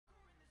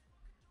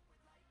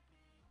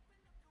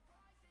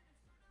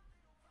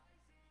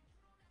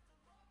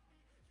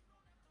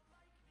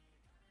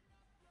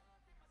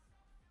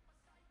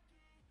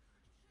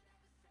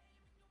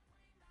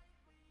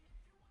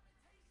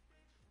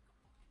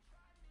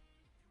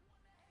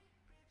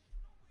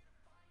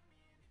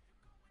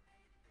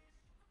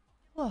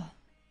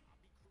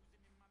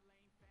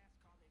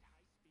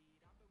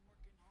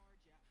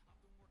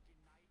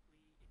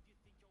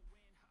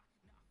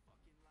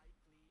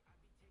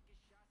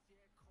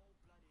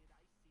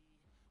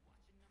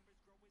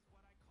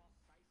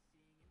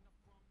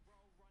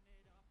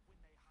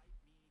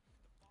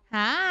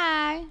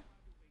Hi.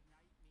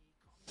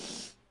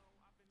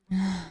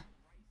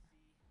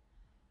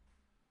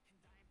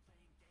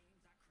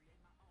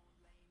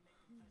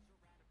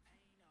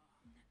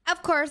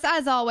 Of course,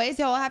 as always,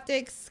 you'll have to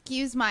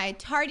excuse my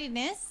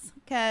tardiness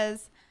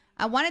because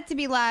I wanted to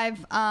be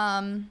live.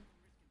 I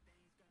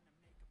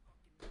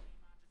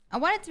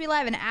wanted to be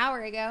live an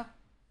hour ago.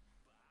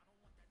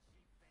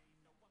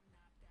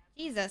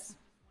 Jesus.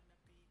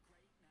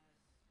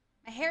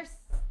 My hair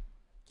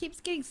keeps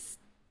getting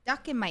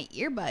stuck in my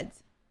earbuds.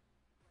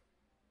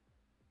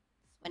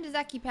 When does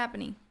that keep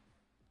happening?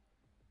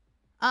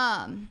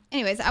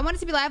 Anyways, I wanted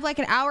to be live like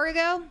an hour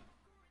ago.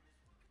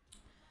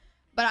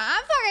 But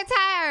I'm fucking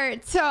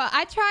tired. So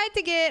I tried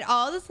to get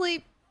all the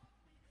sleep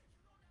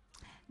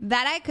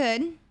that I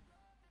could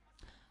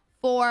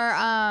for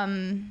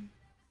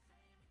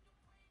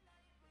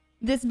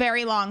this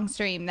very long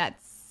stream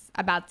that's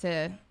about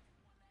to,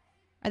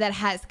 or that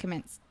has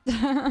commenced.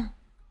 I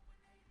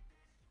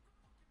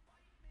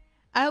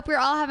hope you're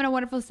all having a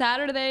wonderful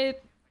Saturday.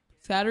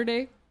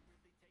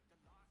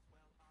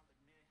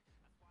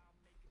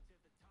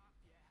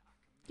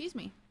 Excuse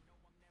me.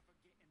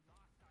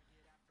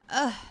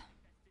 Ugh.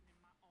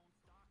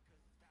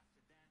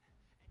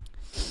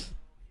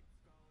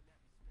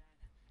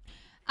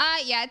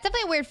 Yeah, it's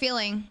definitely a weird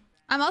feeling.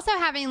 I'm also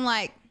having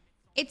like,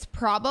 it's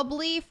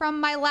probably from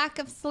my lack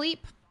of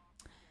sleep.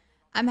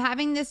 I'm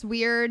having this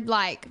weird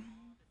like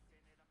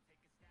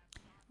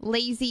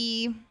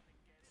lazy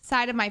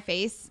side of my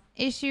face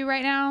issue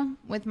right now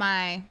with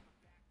my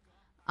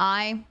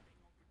eye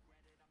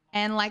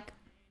and like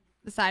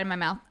the side of my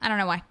mouth. I don't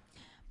know why,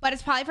 but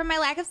it's probably from my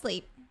lack of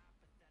sleep.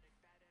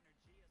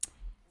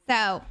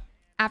 So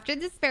after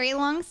this very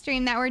long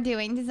stream that we're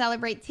doing to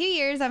celebrate 2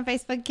 years on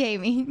Facebook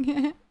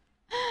Gaming,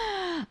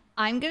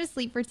 I'm going to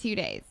sleep for 2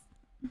 days.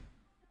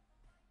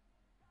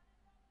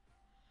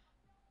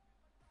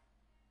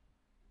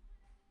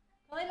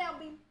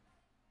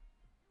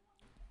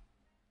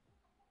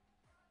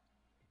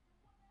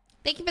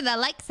 Thank you for the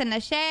likes and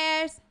the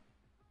shares.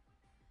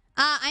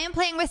 I am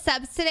playing with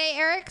subs today,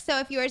 Eric. So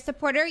if you're a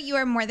supporter, you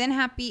are more than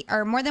happy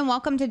or more than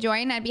welcome to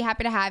join. I'd be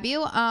happy to have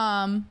you.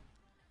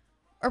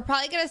 We're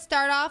probably going to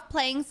start off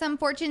playing some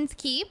Fortune's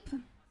Keep.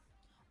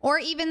 Or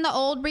even the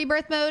old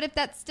Rebirth mode if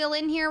that's still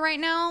in here right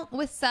now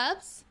with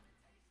subs.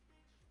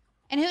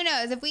 And who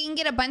knows, if we can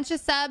get a bunch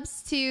of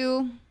subs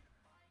to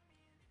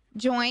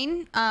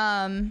join,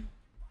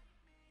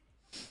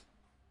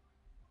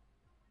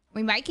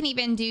 we might can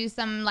even do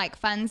some like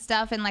fun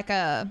stuff in like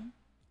a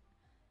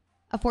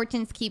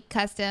Fortune's Keep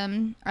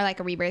custom or like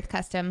a Rebirth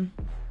custom.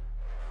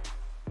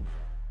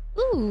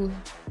 Ooh.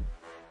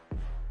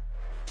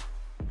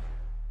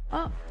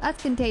 Oh,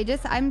 that's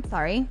contagious. I'm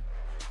sorry.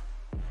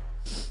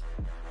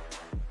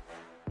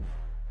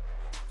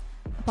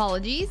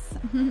 Apologies.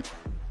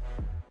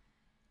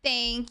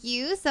 Thank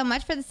you so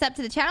much for the sub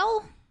to the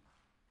channel.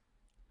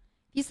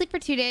 If you sleep for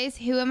 2 days,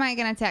 who am I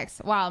going to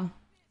text? Wow.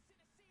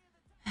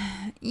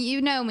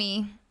 You know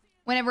me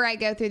whenever I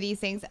go through these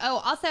things.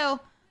 Oh, also,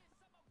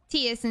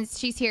 Tia, since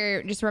she's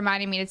here, just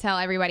reminding me to tell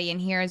everybody in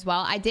here as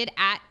well. I did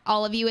at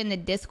all of you in the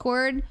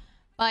Discord,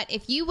 but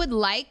if you would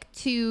like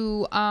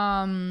to,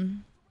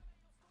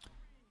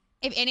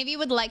 if any of you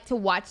would like to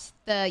watch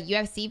the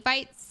UFC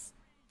fights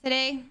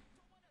today,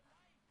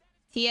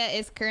 Tia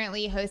is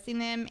currently hosting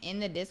them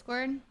in the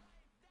Discord. If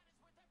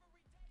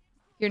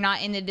you're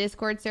not in the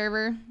Discord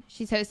server,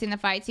 she's hosting the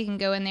fights. You can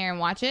go in there and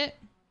watch it.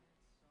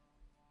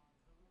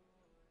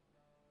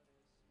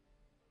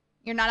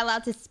 You're not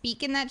allowed to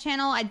speak in that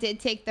channel. I did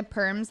take the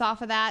perms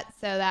off of that,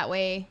 so that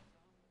way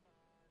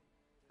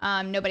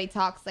nobody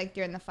talks like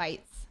during the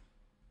fights.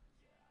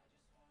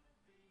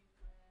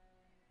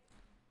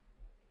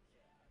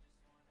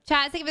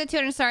 Chad, thank you for the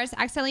 200 stars.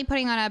 Accidentally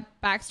putting on a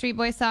Backstreet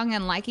Boys song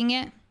and liking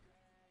it.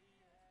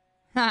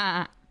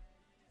 That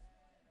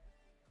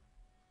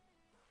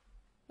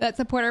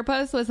supporter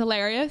post was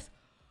hilarious.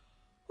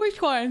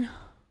 Which one?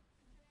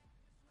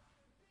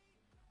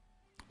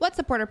 What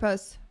supporter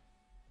post?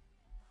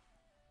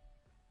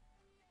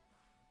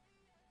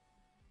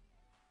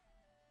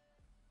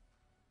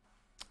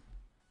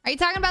 Are you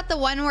talking about the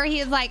one where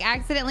he like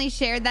accidentally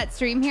shared that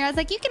stream here? I was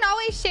like, you can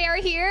always share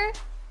here.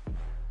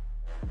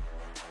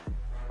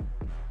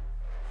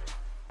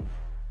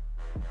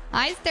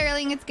 Hi,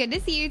 Sterling. It's good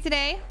to see you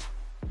today.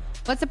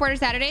 What's Supporter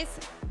Saturdays?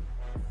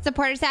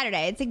 Supporter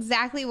Saturday. It's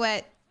exactly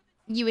what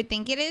you would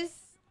think it is.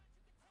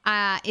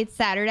 It's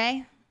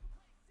Saturday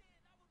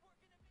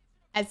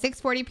at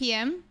 6:40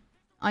 p.m.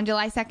 on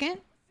July 2nd.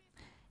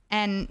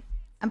 And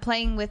I'm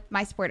playing with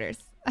my supporters.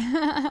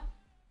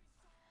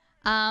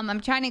 I'm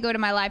trying to go to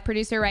my live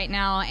producer right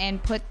now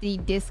and put the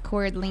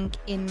Discord link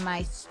in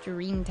my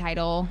stream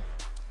title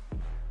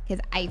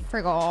because I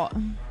forgot.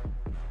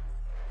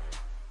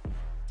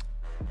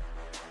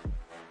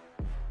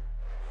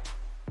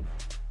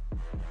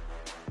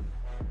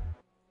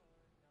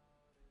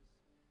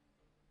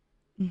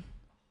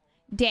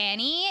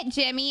 Danny,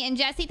 Jimmy, and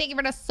Jesse, thank you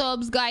for the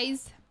subs,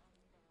 guys.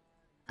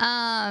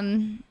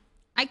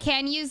 I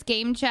can use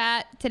game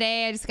chat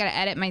today. I just gotta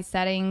edit my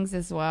settings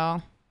as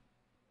well.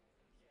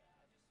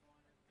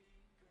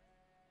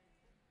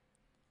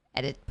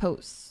 Edit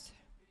post.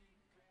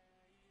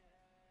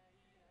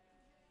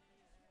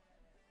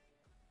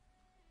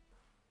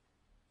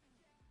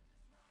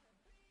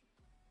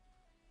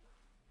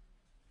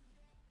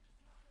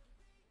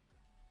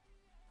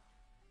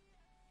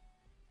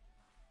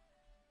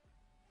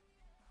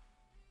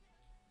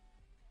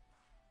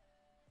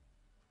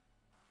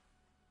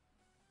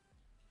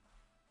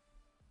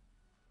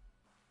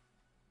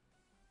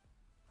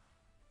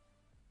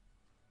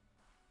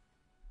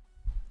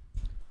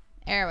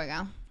 There we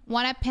go.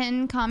 Want a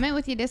pin comment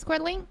with your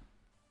Discord link?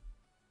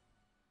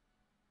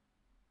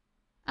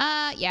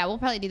 Yeah, we'll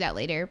probably do that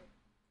later.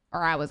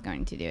 Or I was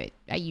going to do it.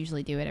 I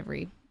usually do it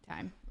every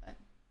time. But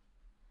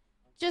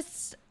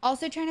just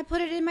also trying to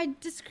put it in my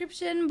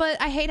description,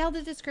 but I hate how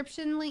the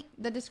description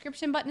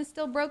button is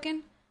still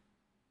broken.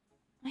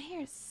 My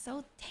hair is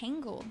so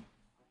tangled.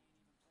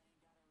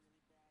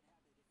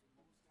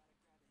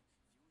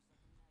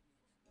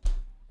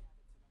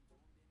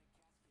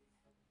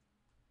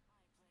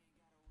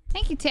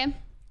 Thank you, Tim.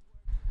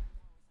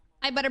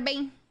 Hi,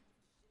 Butterbean.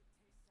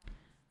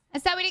 I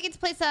saw we didn't get to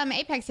play some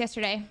Apex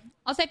yesterday.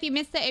 Also, if you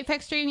missed the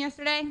Apex stream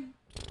yesterday,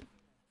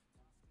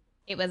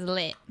 it was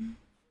lit.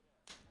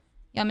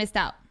 Y'all missed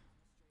out.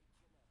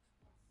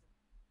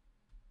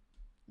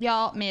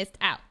 Y'all missed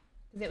out.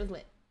 Because it was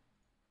lit.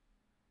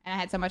 And I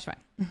had so much fun.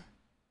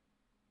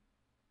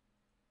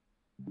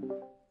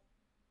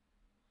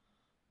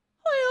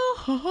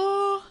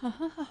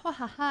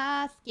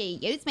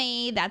 Excuse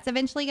me. That's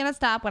eventually going to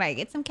stop when I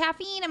get some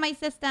caffeine in my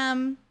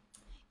system.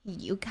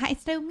 You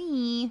guys know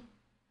me.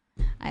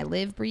 I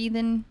live, breathe,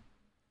 and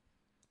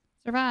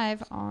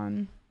survive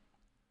on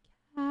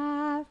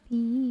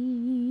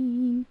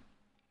caffeine.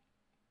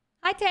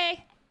 Hi,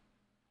 Tay.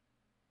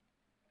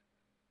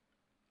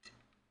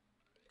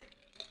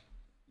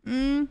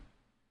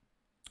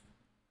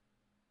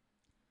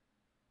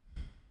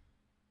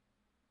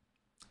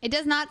 It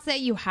does not say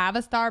you have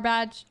a star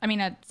badge. I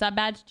mean, a sub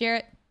badge,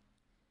 Jarrett.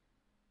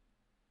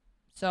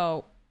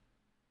 So,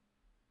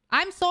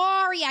 I'm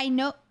sorry. I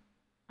know.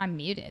 I'm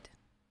muted.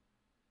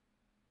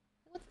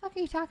 What the fuck are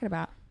you talking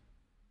about?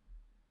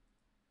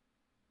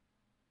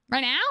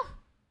 Right now?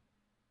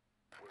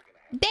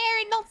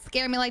 Darren, don't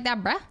scare me like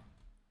that, bruh.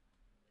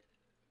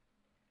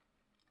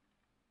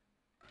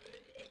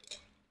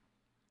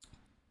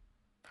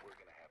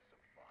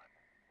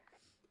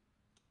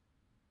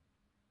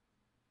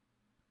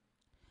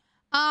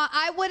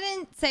 I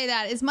wouldn't say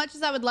that. As much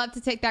as I would love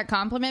to take that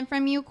compliment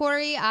from you,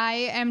 Corey, I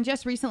am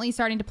just recently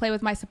starting to play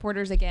with my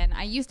supporters again.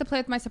 I used to play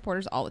with my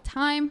supporters all the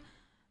time,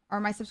 or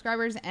my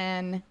subscribers,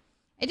 and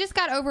it just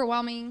got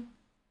overwhelming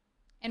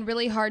and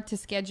really hard to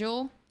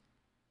schedule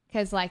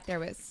because, like, there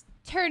was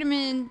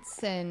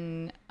tournaments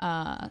and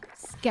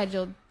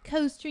scheduled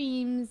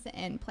co-streams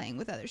and playing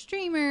with other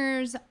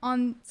streamers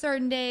on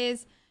certain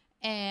days.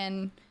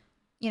 And,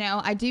 you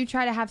know, I do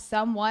try to have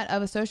somewhat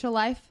of a social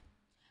life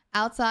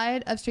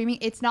outside of streaming.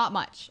 It's not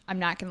much. I'm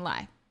not going to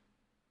lie.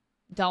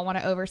 Don't want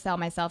to oversell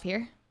myself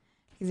here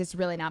because it's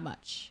really not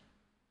much.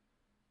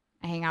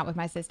 I hang out with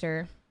my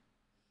sister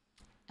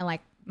and,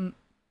 like,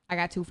 I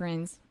got 2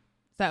 friends.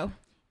 So,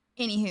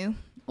 anywho,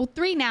 well,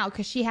 3 now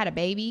because she had a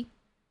baby,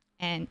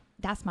 and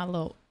that's my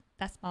little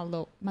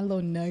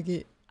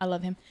nugget. I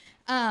love him.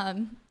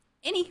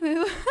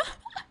 Anywho,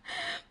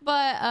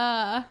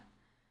 but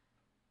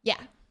yeah.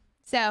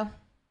 So,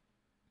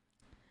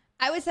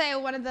 I would say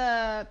one of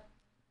the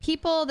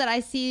people that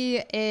I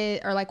see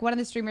or like one of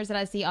the streamers that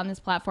I see on this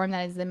platform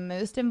that is the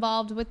most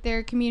involved with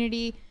their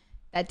community,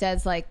 that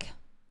does like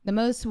the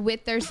most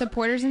with their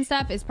supporters and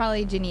stuff, is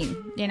probably Janine,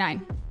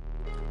 J9.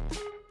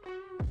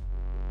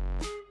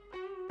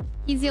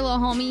 He's your little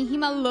homie. He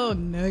my little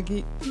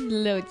nugget.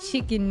 Little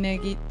chicken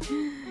nugget.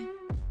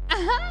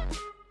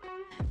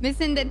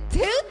 Missing the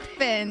tooth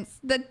fence.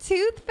 The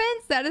tooth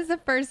fence? That is the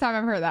first time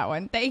I've heard that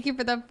one. Thank you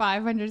for the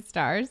 500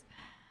 stars.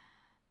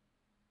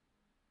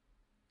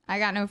 I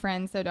got no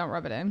friends, so don't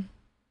rub it in.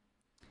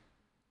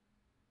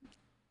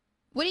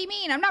 What do you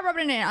mean? I'm not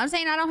rubbing it in. I'm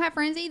saying I don't have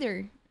friends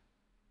either.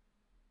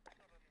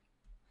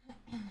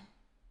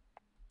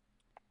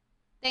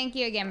 Thank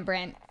you again,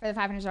 Brent, for the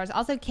 500 stars.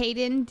 Also,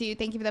 Kaden, dude,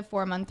 thank you for the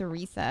 4-month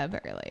resub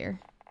earlier.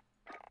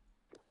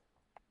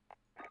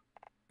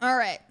 All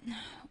right.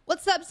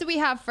 What subs do we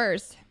have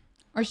first?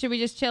 Or should we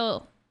just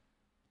chill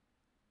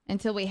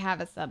until we have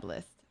a sub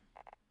list?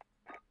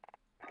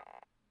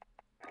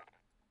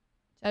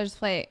 Should I just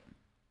play it?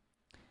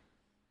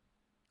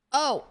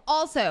 Oh,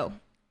 also,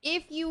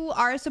 if you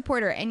are a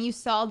supporter and you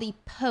saw the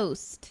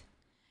post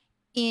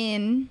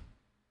in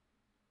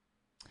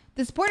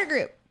the supporter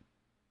group,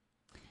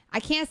 I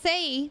can't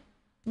say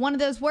one of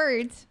those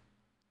words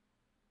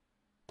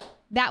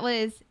that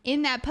was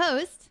in that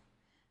post.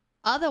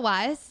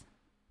 Otherwise,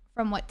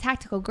 from what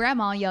Tactical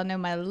Grandma, y'all know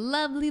my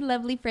lovely,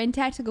 lovely friend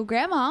Tactical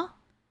Grandma,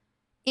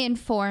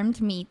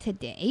 informed me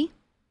today,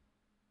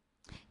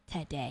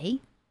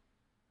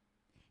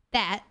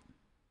 that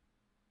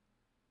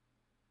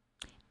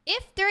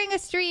if during a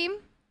stream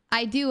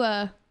I do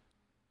a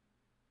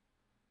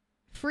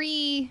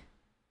free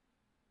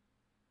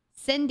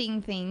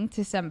sending thing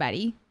to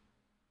somebody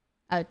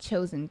a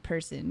chosen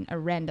person, a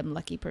random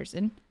lucky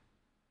person,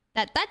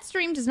 that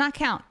stream does not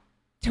count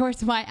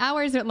towards my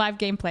hours of live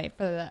gameplay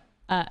for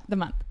the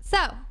month. So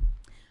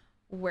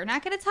we're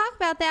not going to talk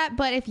about that,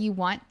 but if you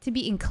want to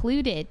be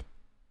included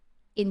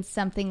in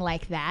something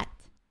like that,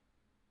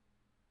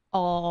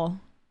 how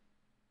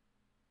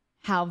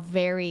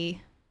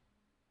very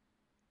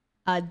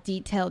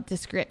detailed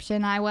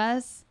description I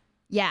was,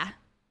 yeah,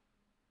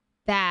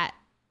 that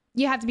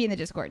you have to be in the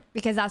Discord,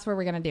 because that's where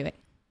we're going to do it.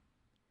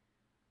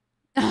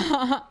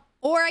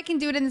 Or I can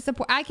do it in the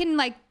support. I can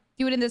like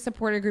do it in the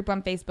supporter group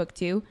on Facebook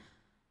too,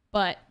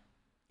 but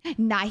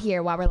not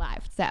here while we're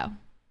live. So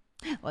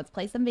let's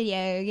play some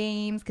video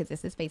games, because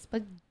this is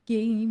Facebook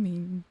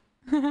gaming.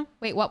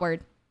 Wait, what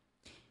word?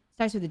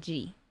 Starts with a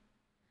G.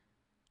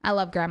 I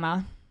love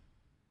grandma.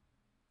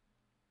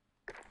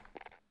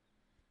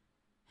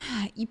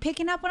 You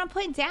picking up what I'm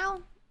putting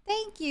down?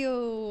 Thank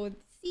you.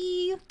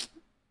 See,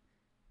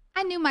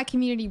 I knew my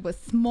community was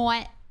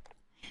smart.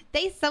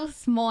 They so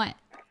smart.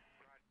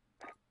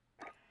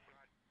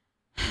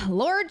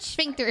 Lord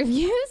Sphincter, if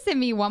you send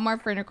me one more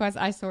friend request,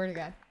 I swear to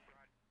God.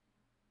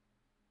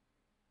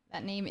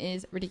 That name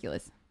is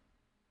ridiculous.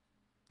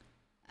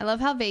 I love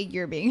how vague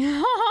you're being.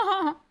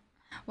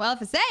 Well,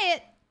 if I say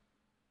it.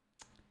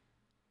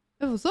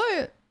 If I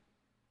say it.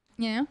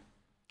 You know?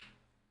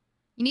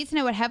 You need to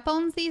know what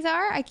headphones these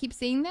are. I keep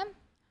seeing them.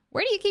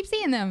 Where do you keep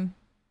seeing them?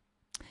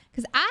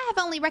 Because I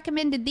have only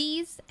recommended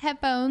these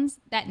headphones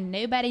that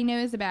nobody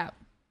knows about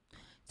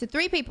to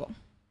 3 people.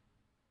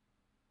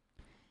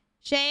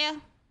 Shaya,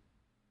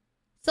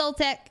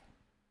 Soltech,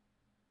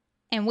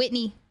 and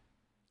Whitney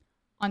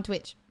on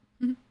Twitch.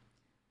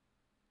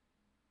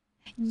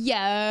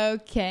 Yo,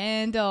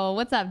 Kendall.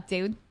 What's up,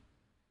 dude?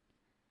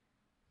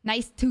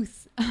 Nice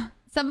tooth.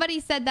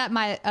 Somebody said that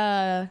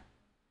my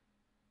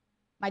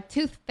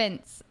tooth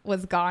fence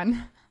was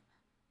gone.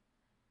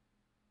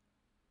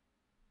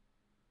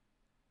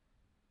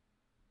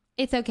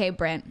 It's okay,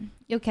 Brent.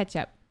 You'll catch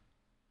up.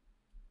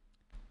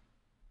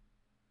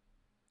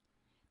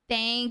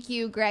 Thank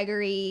you,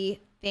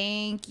 Gregory.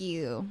 Thank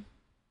you.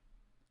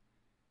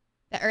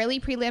 The early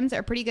prelims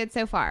are pretty good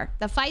so far.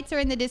 The fights are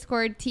in the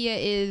Discord. Tia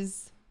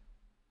is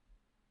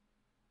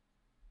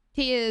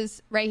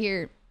right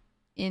here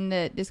in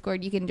the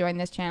Discord. You can join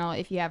this channel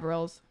if you have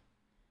roles.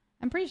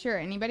 I'm pretty sure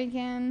anybody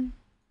can.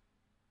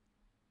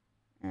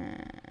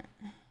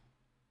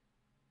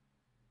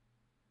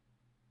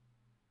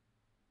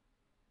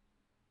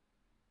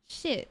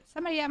 Shit,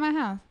 somebody at my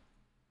house.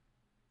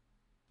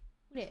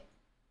 Who did?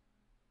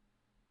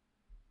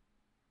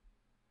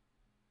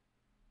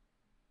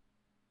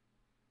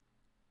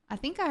 I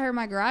think I heard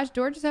my garage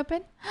door just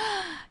open.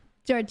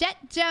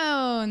 Georgette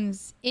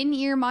Jones.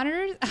 In-ear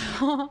monitors.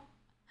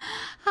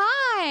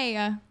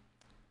 Hi.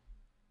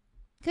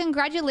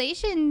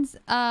 Congratulations.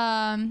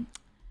 I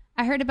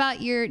heard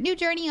about your new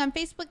journey on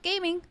Facebook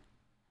Gaming.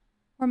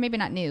 Or maybe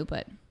not new,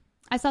 but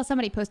I saw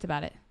somebody post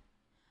about it.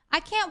 I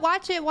can't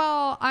watch it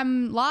while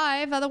I'm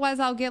live. Otherwise,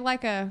 I'll get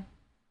like a...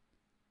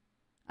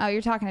 Oh,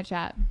 you're talking to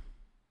chat.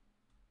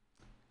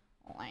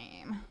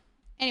 Lame.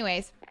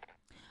 Anyways,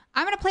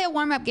 I'm going to play a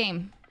warm-up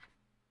game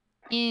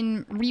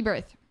in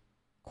Rebirth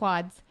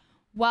quads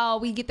while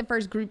we get the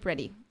first group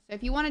ready. So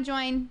if you want to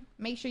join,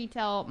 make sure you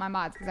tell my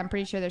mods, because I'm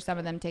pretty sure there's some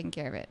of them taking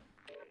care of it.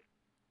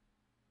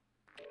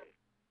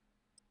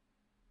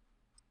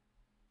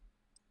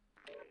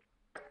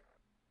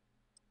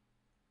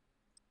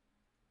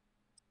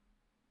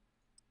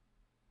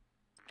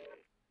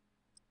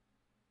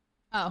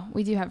 Oh,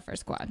 we do have a first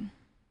squad.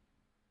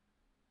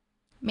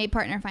 Made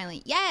partner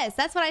finally. Yes,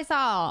 that's what I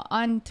saw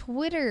on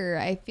Twitter.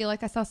 I feel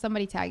like I saw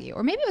somebody tag you.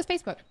 Or maybe it was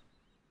Facebook.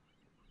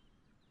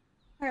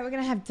 All right, we're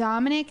going to have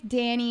Dominic,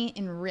 Danny,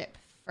 and Rip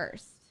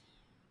first.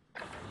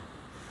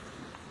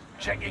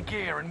 Check your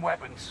gear and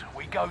weapons.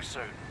 We go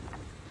soon.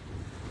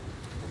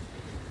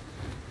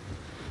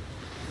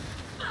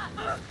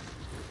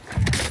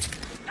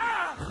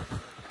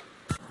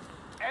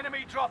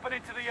 Enemy dropping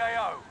into the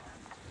AO.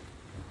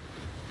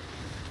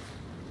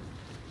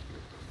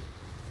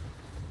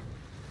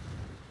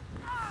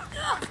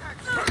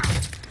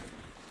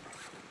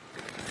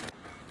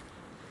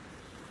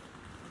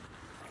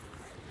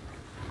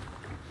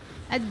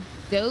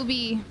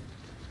 Adobe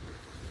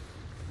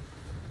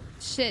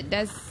shit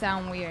does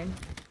sound weird.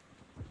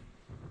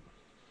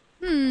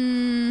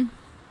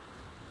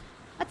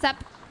 What's up?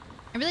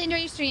 I really enjoy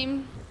your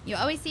stream. You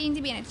always seem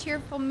to be in a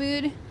cheerful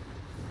mood.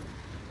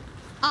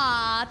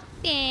 Aw,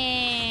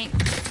 thanks.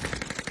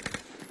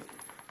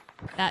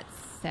 That's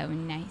so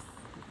nice.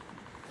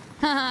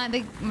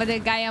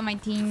 the guy on my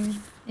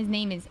team, his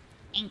name is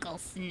Ankle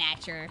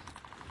Snatcher.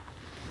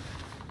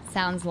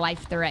 Sounds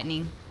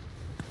life-threatening.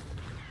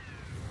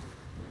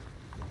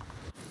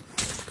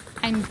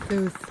 I'm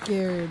so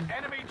scared.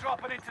 Enemy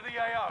dropping into the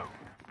AO.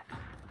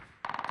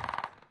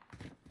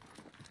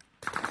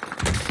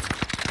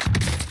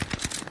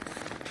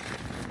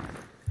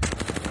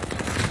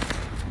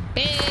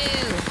 Boo!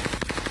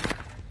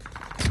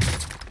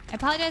 I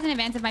apologize in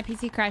advance if my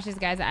PC crashes,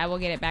 guys. I will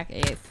get it back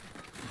ASAP.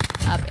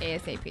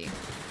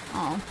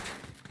 Oh.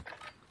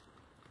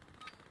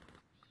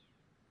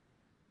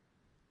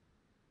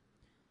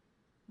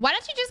 Why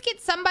don't you just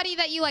get somebody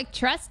that you like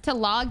trust to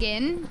log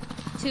in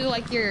to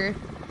like your...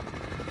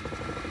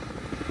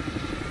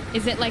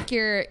 Is it like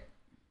your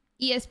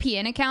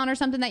ESPN account or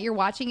something that you're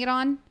watching it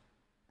on?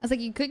 I was like,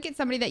 you could get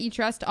somebody that you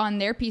trust on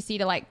their PC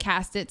to like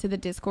cast it to the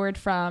Discord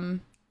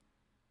from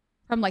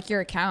like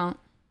your account.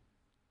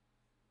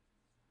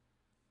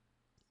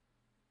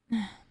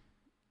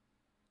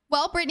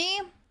 Well,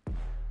 Brittany,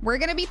 we're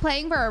going to be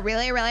playing for a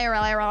really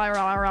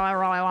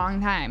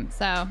long time.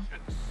 So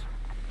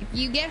if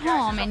you get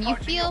home and you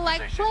feel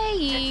like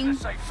playing,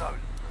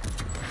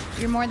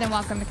 you're more than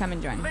welcome to come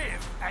and join.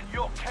 Liv and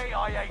your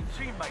KIA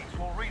teammates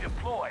will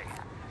redeploy.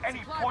 Any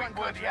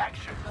point-worthy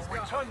action will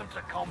return them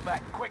to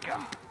combat quicker.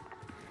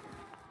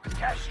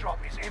 Cash drop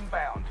is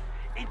inbound.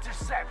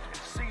 Intercept and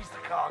seize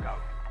the cargo.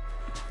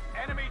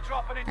 Enemy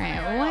dropping into the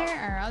AO. Where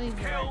are all these?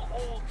 Kill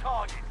all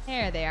targets.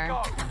 There they are.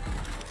 Go.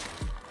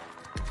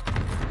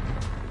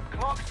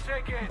 Clock's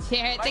ticking.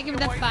 Jared, thank you for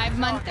the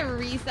 5-month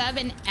resub,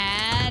 and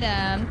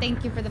Adam,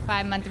 thank you for the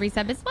 5-month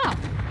resub as well.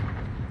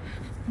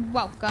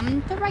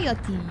 Welcome to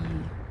Royalty.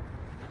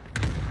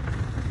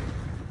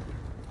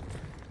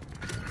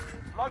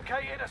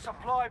 Located a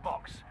supply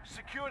box.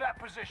 Secure that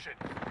position.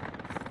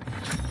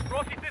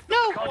 No,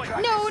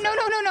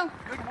 no.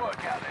 Good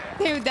work out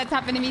there. Dude, that's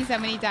happened to me so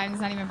many times.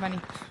 It's not even funny.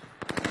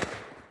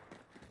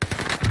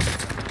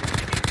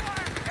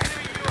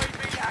 Enemy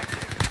UAV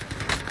active.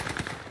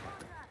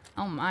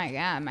 Oh my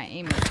god, my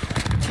aim is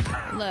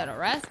a little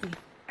rusty.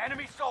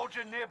 Enemy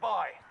soldier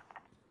nearby.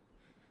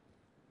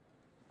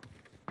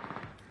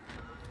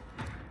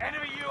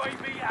 Enemy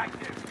UAV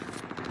active.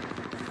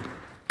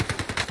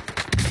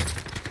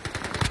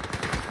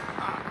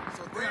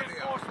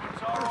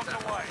 Reinforcements are on the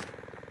way.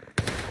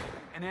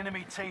 An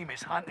enemy team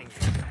is hunting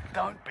you.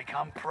 Don't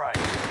become prey.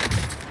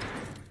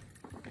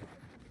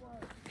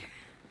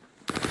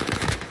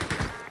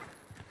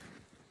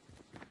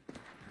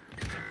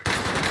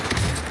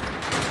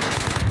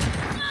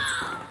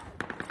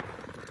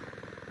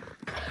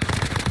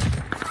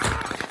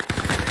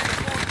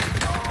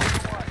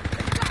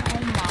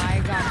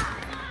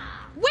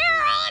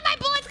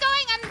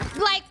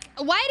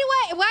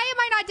 Why am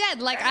I not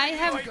dead? Like, I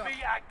have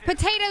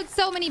potatoed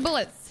so many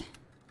bullets.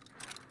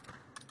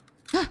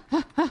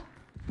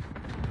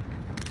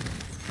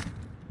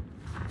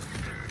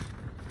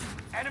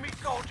 Enemy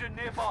soldier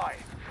nearby.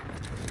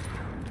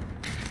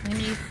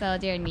 Enemy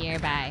soldier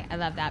nearby. I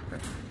love that for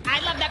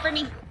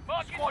me.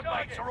 Squad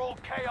mates are all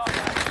KIA.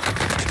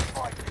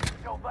 Fight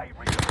until they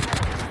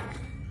redeploy.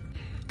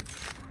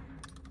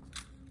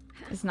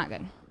 It's not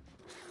good.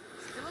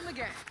 Still in the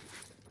game.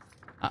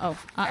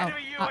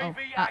 Enemy UAV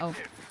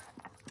active.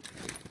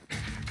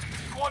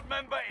 Squad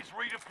member is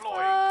redeploying.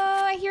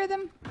 Oh, I hear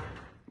them.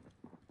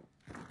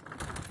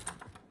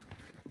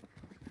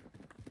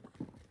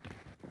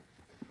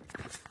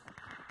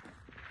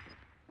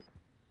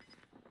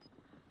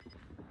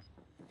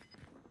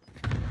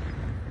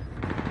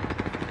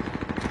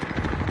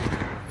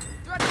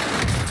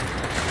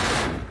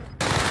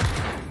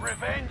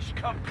 Revenge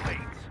complete.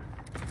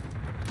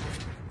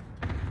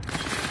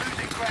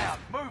 Losing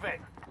ground. Move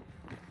it.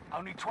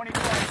 Only 20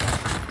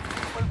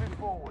 players. Moving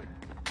forward.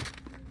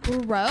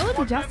 Bro,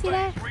 did y'all see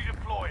that?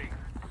 Redeploying.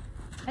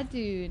 That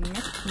dude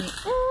missed me.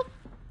 Ooh.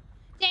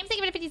 James, thank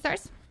you for the 50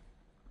 stars.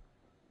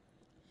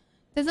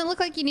 Doesn't look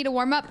like you need a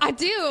warm up. I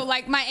do.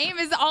 Like, my aim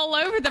is all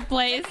over the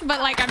place, but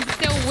like I'm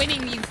still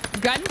winning these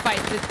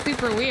gunfights. It's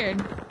super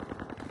weird.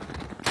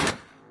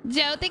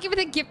 Joe, thank you for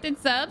the gifted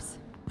subs.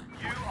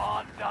 You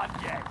aren't done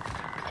yet.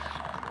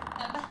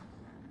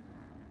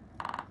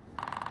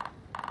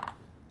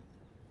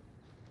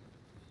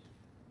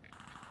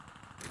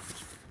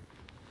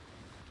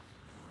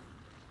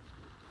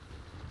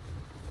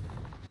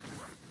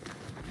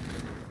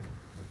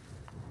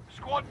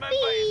 Squad member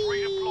is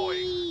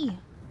redeploying.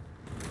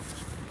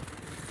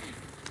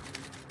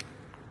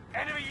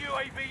 Enemy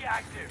UAV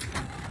active.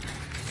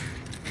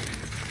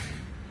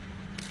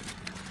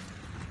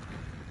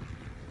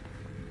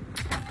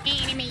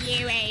 Enemy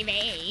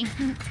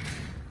UAV.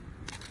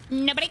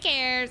 Nobody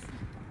cares.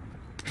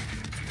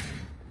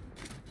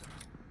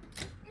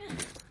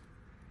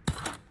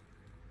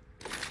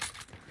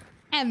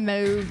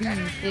 Hello,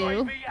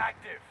 UAV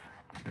active.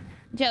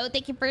 Joe,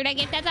 thank you for the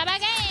gift that's up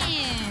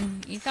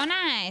again. You're so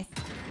nice.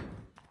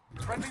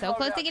 Friendly So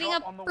close to loadout getting a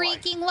drop on the way.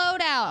 freaking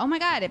loadout. Oh my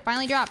god, it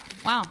finally dropped.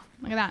 Wow,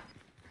 look at that.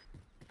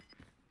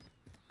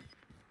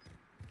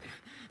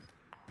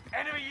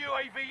 Enemy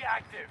UAV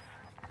active.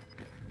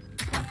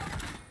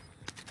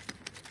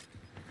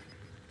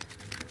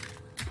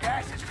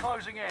 Gas is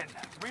closing in.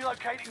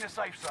 Relocating the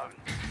safe zone.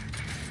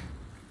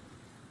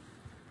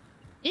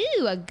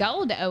 Ooh, a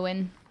gold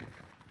Owen.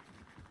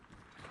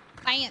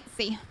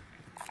 Fancy.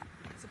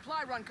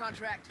 Supply run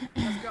contract.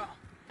 Let's go.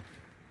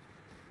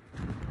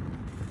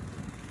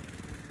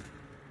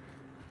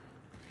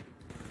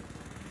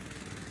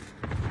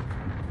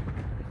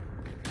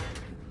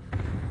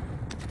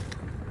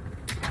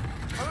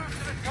 Move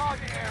to the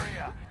target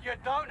area. You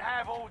don't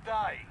have all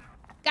day.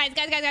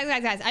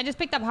 Guys. I just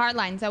picked up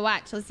Hardline, so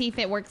watch. Let's see if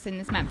it works in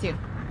this map too.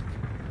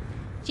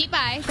 Cheap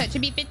buy, so it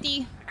should be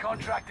 50. The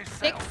contract is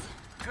settled.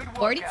 Good work.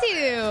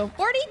 42.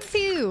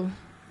 42.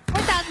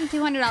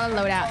 $4,200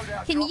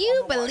 loadout. Can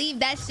you believe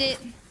that shit?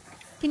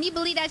 Can you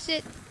believe that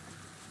shit?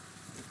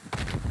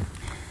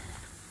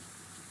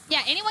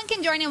 Yeah, anyone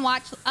can join and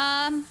watch.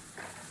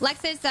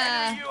 Lexus,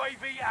 Enemy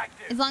UAV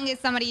active. as long as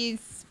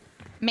somebody's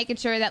making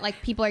sure that like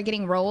people are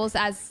getting roles,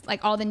 as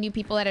like all the new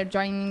people that are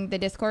joining the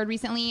Discord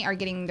recently are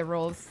getting the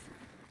roles.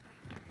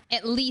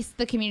 At least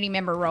the community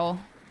member role.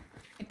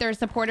 If they're a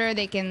supporter,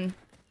 they can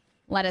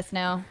let us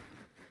know.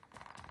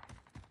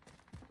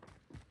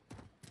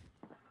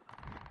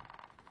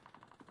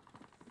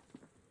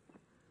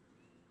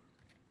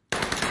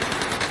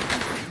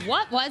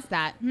 What was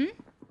that?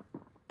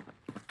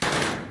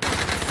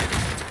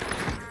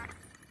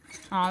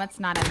 Oh, that's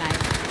not a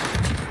knife.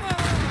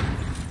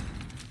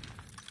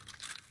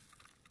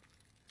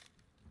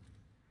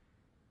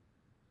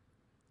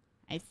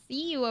 I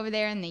see you over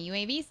there in the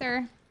UAV,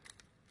 sir.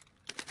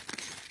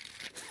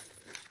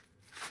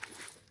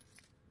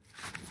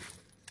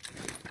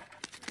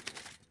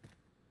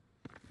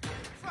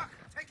 Fuck!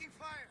 Taking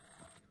fire!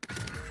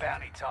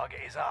 Bounty target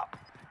is up.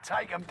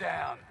 Take them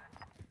down.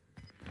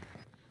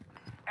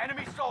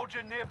 Enemy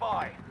soldier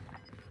nearby.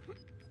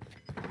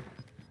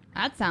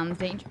 That sounds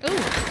dangerous. Ooh.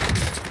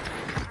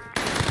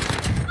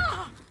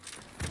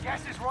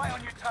 Gas is right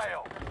on your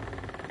tail.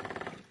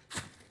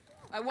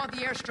 I want the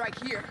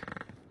airstrike here.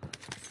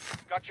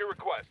 Got your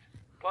request.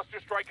 Cluster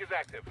strike is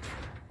active.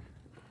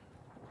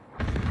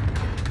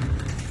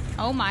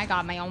 Oh my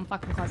god, my own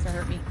fucking cluster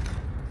hurt me.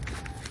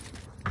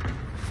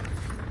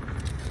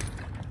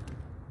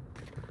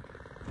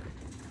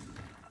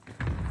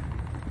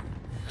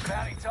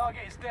 Bounty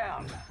target is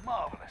down.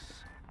 Marvelous.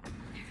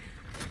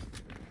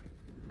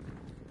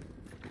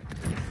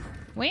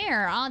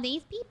 Where are all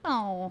these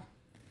people?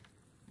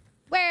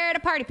 Where are the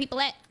party people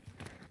at?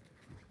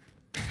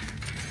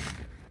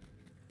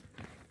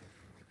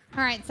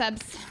 Alright,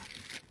 subs.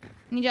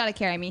 I need y'all to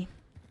carry me.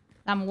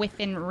 I'm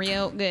whiffing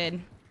real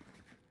good.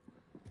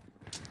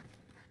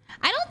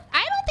 I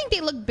don't think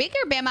they look bigger,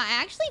 Bama.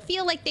 I actually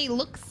feel like they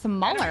look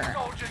smaller. Enemy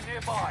soldier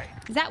nearby.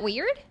 Is that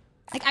weird?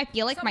 Like, I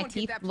feel like my Someone get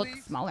teeth that, look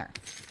please. smaller.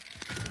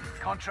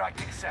 Contract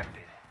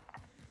accepted.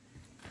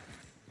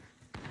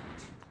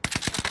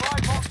 Supply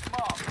box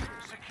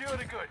marked. Secure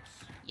the goods.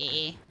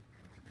 Yeah.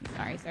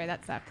 I'm sorry,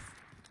 that sucks.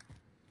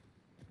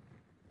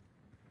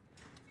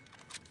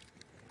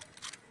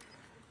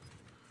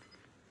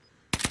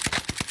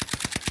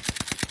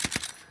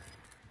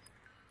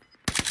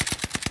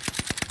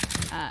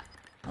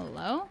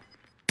 Hello?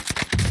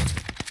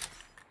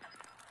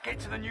 Get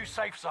to the new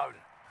safe zone.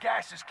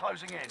 Gas is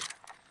closing in.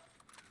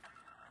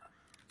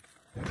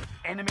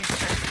 Enemy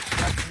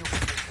tracking your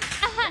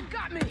position.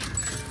 Got me!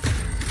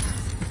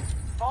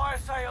 Fire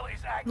sale is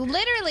active.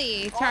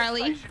 Literally,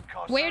 Charlie.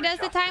 Where does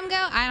the time go?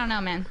 I don't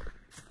know, man.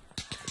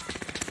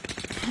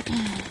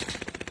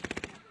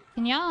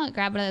 Can y'all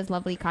grab one of those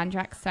lovely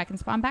contracts so I can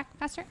spawn back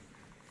faster?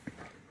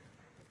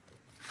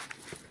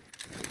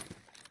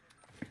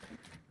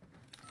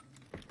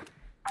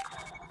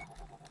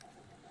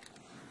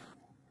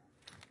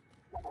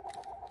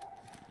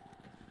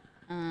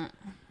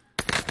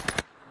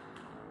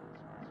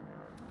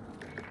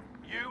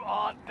 You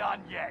aren't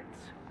done yet.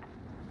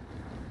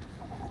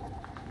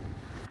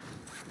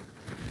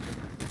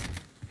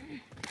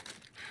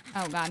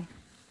 Oh, God.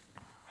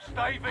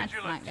 Stay That's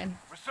vigilant. not good.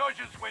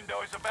 Resurgence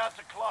window is about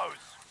to close.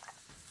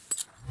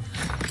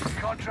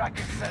 Contract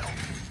is settled.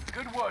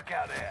 Good work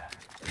out there.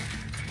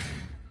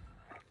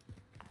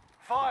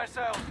 Fire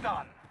sale's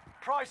done.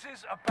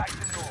 Prices are back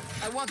to normal.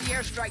 I want the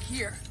airstrike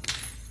here.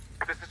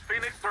 This is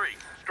Phoenix 3.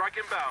 Strike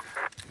inbound.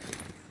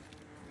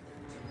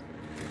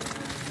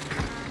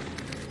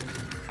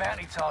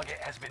 Bounty target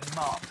has been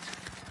marked.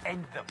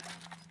 End them.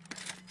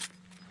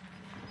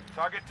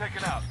 Target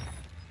taken out.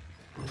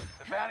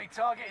 The bounty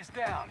target is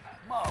down.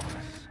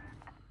 Marvelous.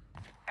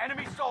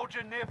 Enemy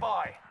soldier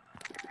nearby.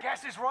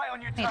 Gas is right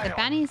on your tail. Wait, the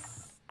bounty's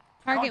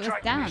target was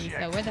Contract down, initiated.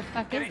 so where the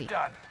fuck Get is it he?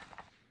 done.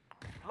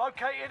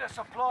 Located a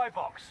supply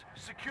box.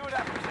 Secure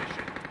that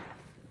position.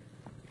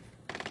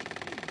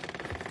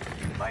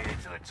 You made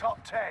it to the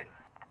top 10.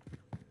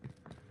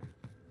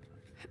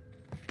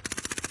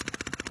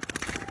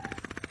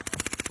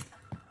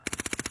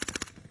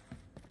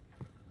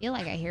 I feel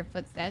like I hear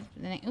footsteps,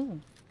 but then ooh.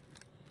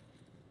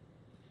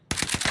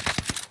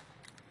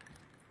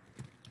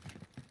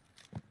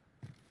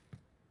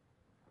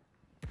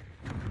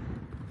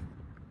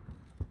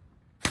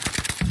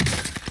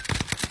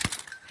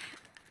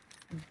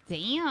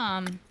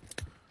 Damn.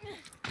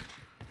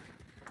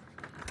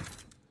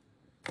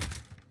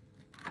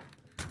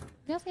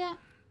 Y'all see that?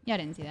 Yeah, I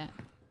didn't see that.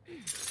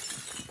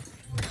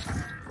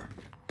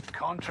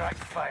 Contract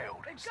failed.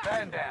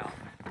 Stand down.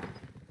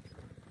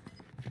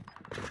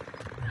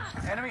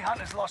 Enemy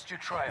hunters lost your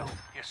trail.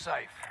 You're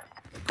safe.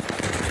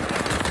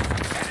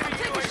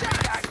 Enemy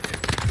UAV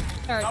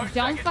active. Sir, No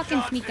don't second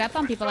fucking sneak chances. up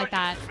on people like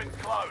that. Resurgence has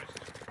been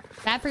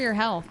closed. Bad for your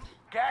health.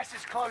 Gas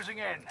is closing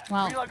in.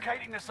 Well,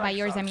 relocating the safe by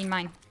yours, I zone. mean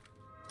mine.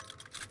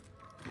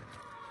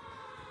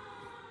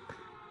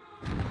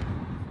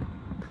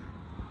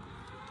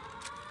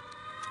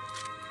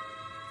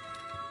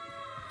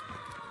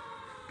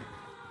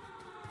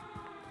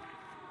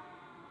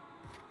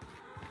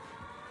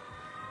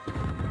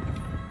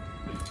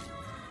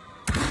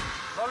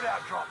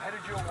 Loadout drop headed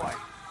your way.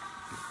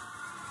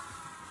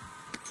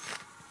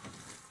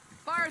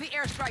 Fire the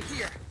airstrike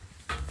here.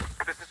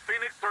 This is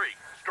Phoenix 3.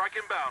 Strike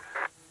inbound.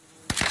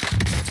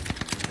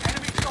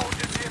 Enemy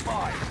soldiers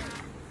nearby.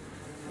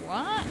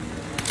 What?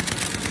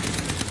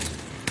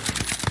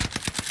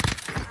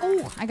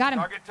 Oh, I got him.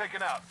 Target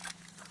taken out.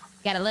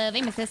 Gotta love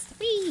aim assist.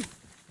 Whee!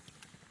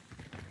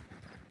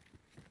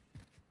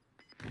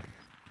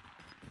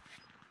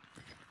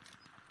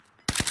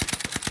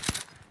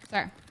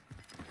 Sir.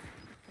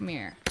 Come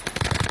here.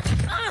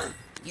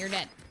 You're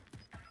dead.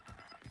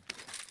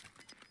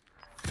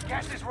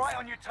 Gas is right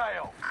on your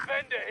tail.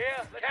 Vendor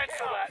here.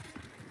 Cancel that.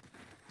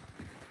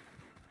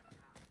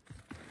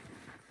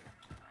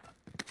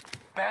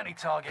 Bounty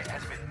target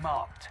has been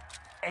marked.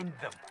 End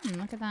them.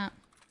 Look at that.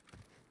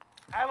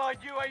 Allied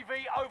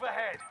UAV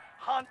overhead.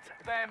 Hunt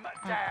them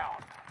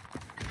down.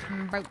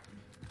 Bro.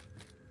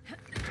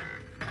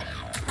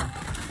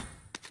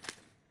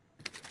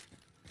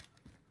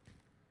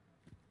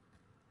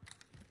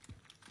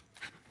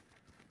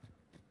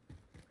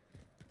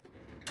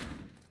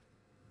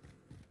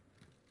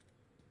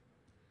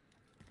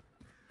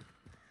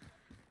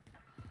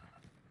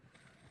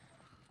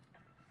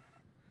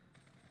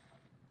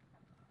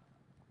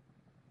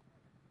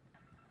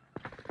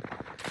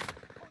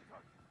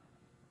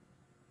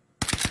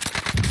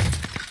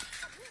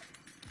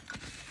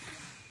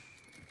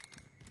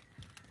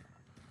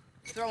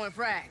 Throwing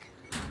frag.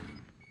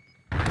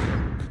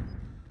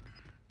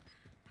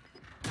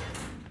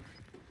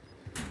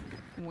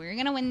 We're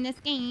gonna win this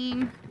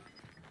game.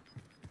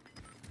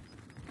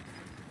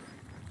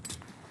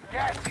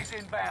 Gas is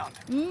inbound.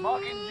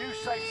 Marking new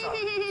safe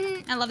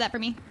zone. I love that for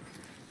me.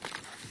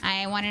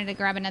 I wanted to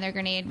grab another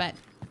grenade, but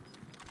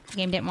the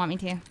game didn't want me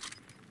to.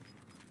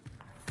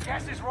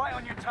 Gas is right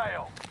on your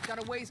tail.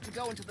 Got a ways to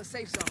go into the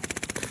safe zone.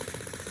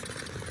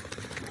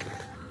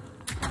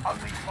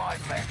 Only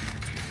 5 left.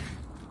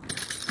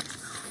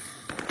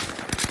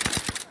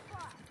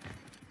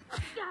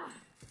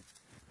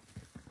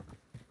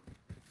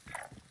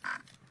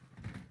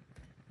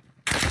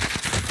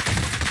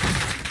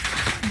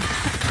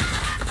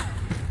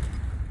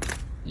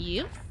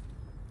 You?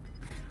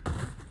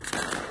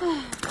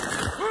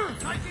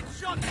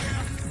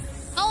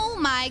 Oh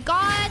my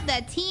god,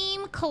 the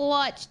team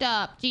clutched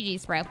up.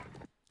 GG's, bro.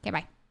 Okay,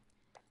 bye.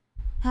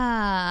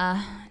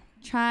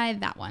 Try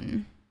that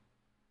one.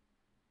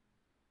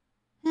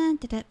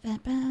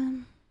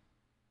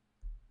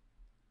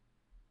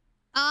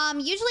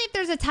 Usually if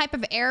there's a type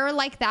of error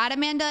like that,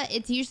 Amanda,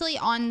 it's usually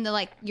on the,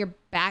 like, your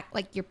back,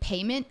 like, your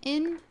payment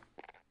in.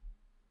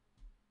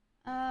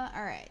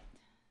 Alright.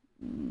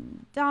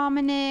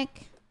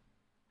 Dominic.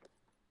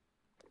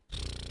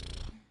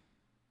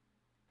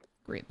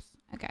 Groups.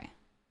 Okay.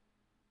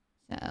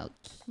 So,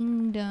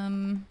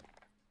 Kingdom.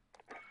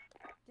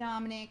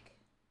 Dominic.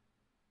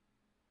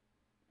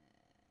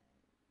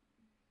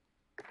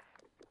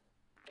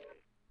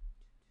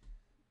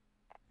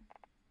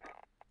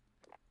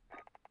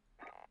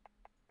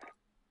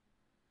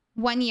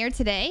 One year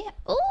today?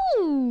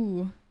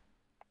 Ooh!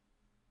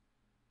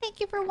 Thank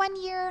you for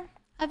 1 year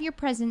of your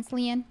presence,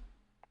 Leanne.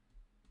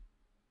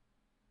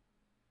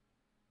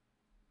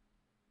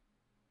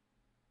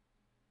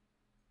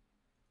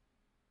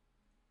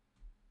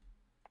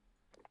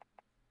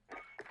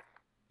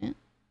 Yeah.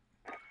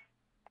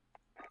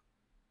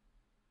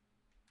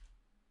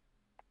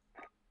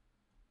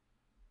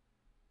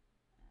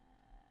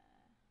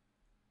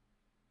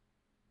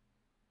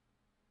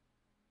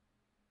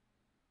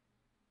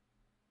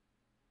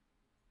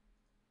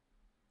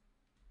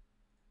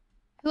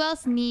 Who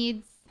else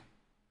needs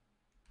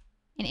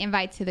an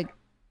invite to the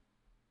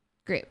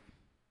group?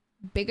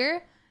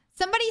 Bigger?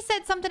 Somebody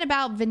said something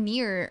about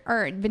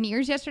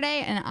veneers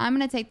yesterday, and I'm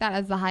going to take that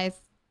as the highest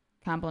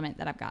compliment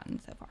that I've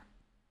gotten so far.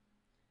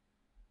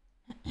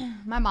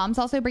 My mom's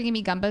also bringing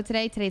me gumbo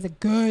today. Today's a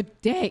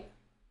good day.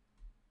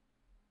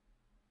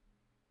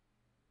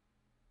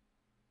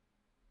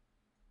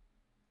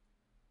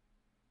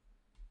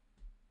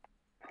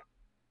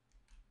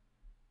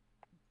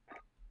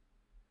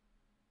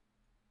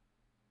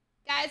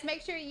 Guys,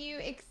 make sure you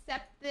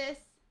accept this.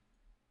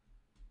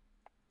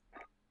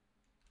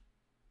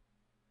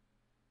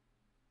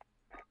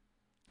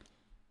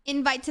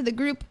 Invite to the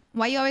group.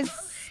 Why you always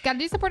gotta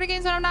do supporter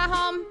games when I'm not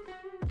home?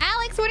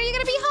 Alex, when are you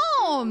gonna be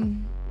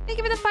home? Thank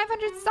you for the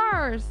 500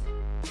 stars.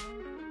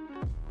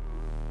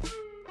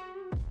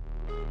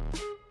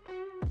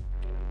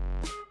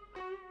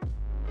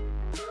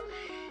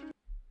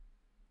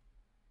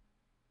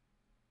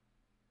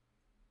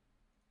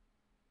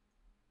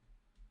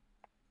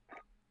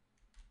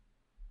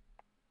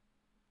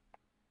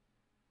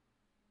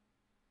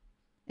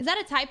 Is that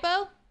a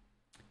typo?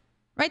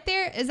 Right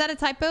there? Is that a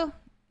typo?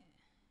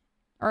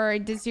 Or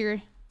does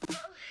your...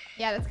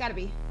 Yeah, that's gotta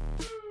be.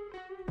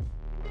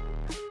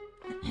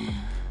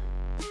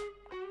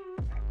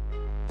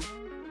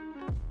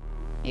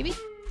 Maybe?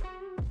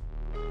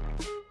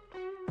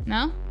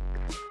 No?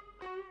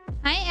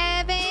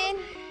 Hi,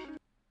 Evan.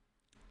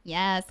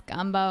 Yes,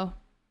 gumbo.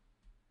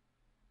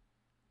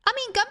 I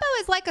mean, gumbo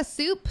is like a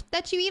soup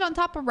that you eat on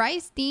top of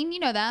rice, Dean. You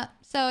know that.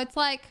 So it's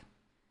like,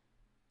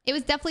 it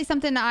was definitely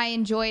something I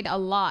enjoyed a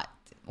lot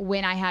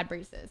when I had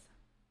braces.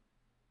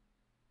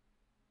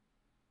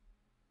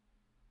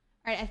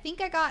 All right, I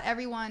think I got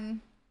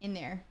everyone in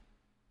there.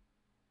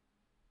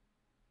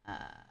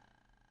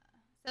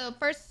 So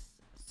first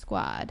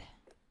squad.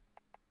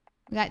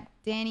 We got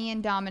Danny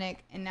and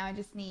Dominic, and now I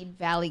just need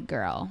Valley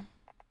Girl.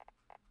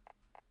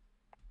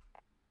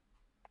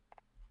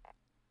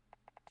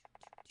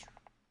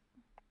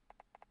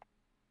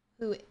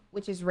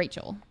 Which is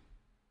Rachel.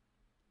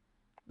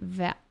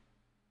 You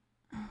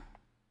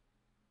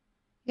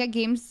got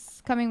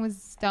games coming with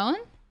Stone?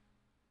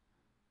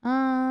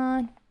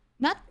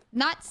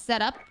 Not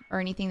set up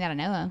or anything that I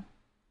know of.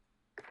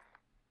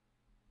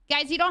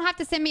 Guys, you don't have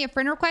to send me a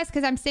friend request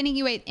because I'm sending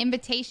you an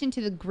invitation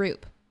to the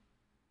group.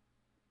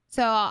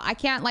 So I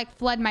can't like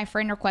flood my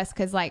friend request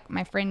because like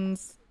my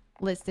friends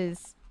list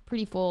is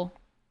pretty full.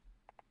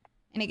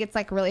 And it gets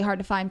like really hard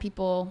to find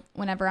people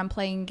whenever I'm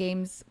playing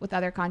games with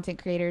other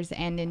content creators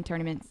and in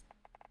tournaments.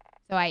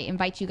 So I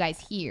invite you guys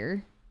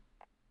here.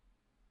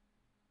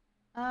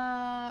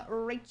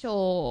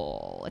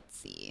 Rachel, let's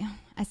see.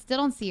 I still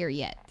don't see her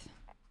yet.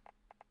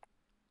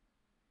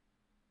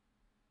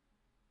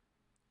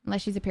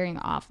 Unless she's appearing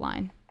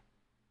offline.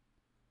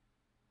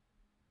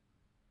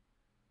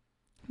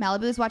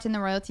 Malibu is watching the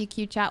Royalty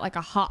Q chat like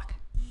a hawk.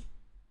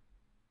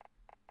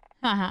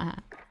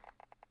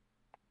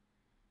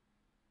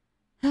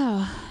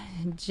 Oh,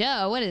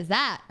 Joe, what is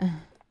that?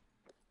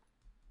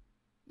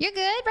 You're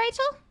good,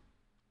 Rachel?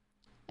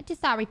 What you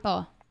sorry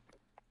for?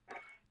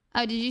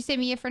 Oh, did you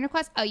send me a friend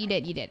request? Oh, you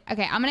did.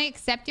 Okay, I'm going to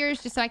accept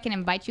yours just so I can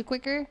invite you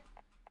quicker.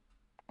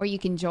 Or you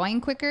can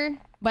join quicker.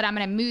 But I'm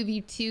going to move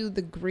you to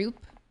the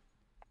group.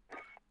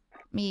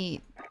 Let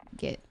me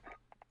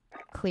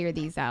clear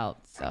these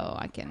out so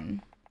I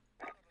can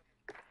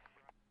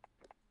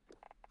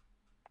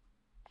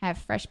have a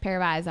fresh pair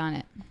of eyes on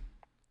it.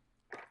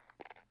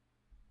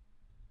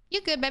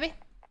 You good, baby?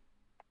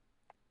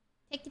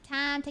 Take your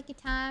time, take your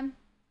time.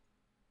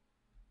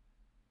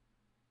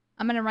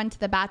 I'm gonna run to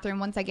the bathroom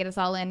once I get us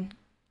all in.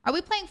 Are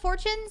we playing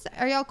Fortunes?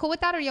 Are y'all cool with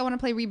that, or y'all want to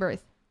play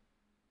Rebirth?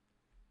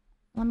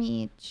 Let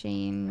me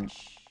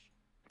change.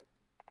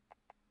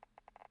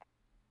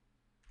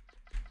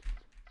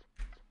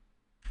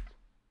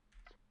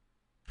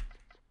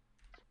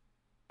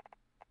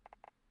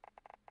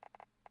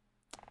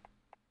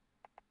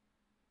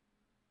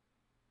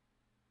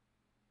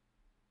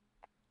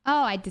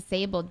 Oh, I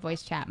disabled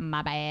voice chat.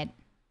 My bad.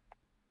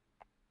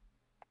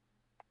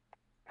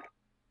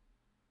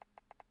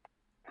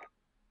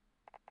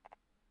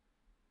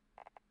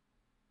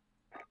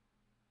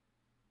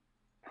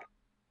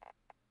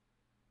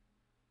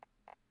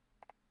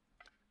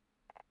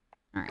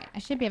 All right, I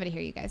should be able to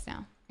hear you guys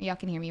now. Y'all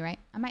can hear me, right?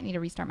 I might need to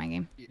restart my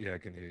game. Yeah, I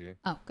can hear you.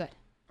 Oh, good.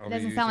 It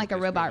doesn't sound like a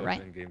robot,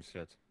 right? Game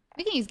chat.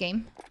 We can use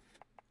game.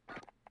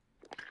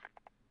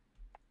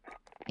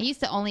 I used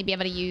to only be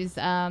able to use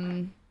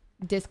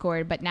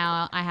Discord, but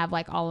now I have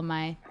like all of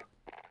my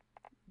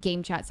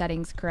game chat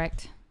settings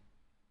correct.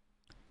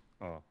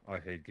 Oh, I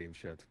hate game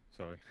chat.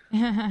 Sorry.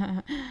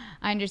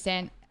 I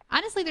understand.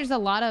 Honestly, there's a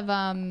lot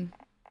of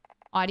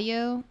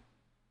audio,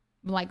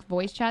 like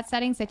voice chat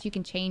settings that you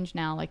can change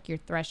now, like your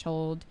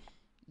threshold,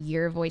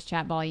 your voice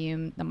chat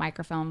volume, the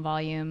microphone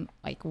volume,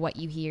 like what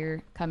you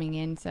hear coming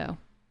in. So.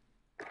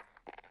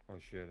 Oh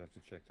shit, I have to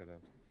check that out.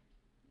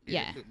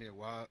 Yeah. It took me a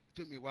while.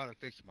 Took me a while to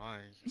fix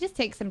mine. Just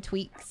take some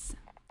tweaks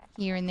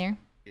here and there.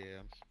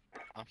 Yeah,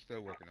 I'm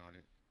still working on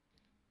it.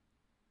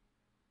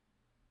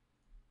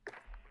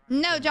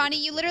 No, Johnny,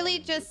 you literally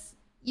just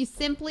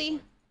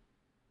simply.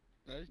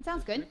 It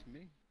sounds good.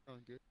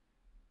 Sounds good.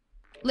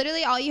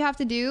 Literally, all you have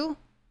to do,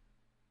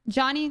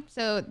 Johnny.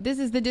 So this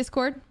is the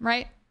Discord,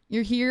 right?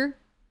 You're here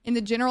in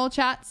the general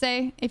chat.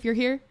 Say if you're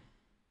here.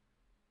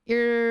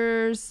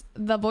 Here's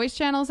the voice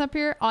channels up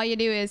here. All you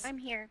do is I'm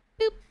here.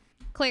 Boop,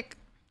 click,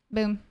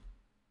 boom.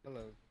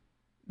 Hello.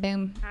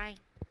 Boom. Hi.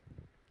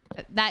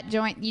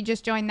 You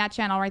just joined that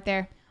channel right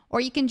there. Or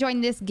you can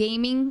join this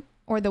gaming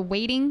or the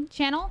waiting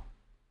channel.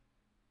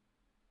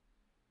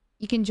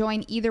 You can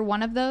join either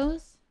one of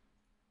those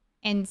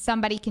and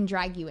somebody can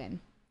drag you in.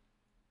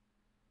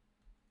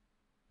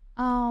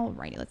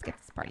 Alrighty, let's get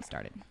this party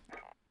started.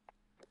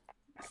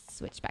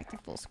 Switch back to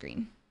full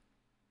screen.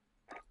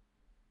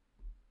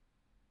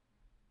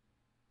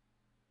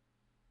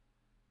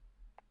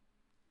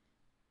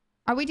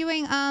 Are we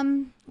doing,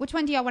 which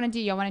one do y'all want to do?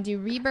 Y'all want to do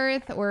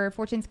Rebirth or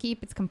Fortune's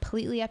Keep? It's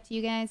completely up to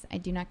you guys. I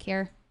do not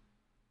care.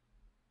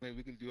 I mean,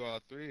 we can do all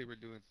three. We're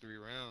doing 3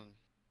 rounds.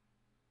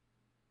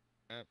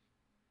 Yep.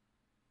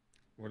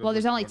 Well,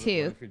 there's only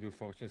 2. If you do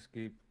Fortune's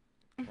Keep,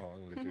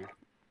 only 2.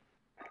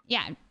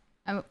 Yeah,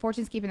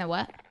 Fortune's Keep and the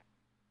what?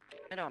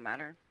 It don't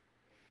matter.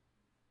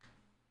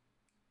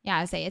 Yeah,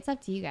 I would say it's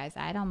up to you guys.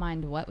 I don't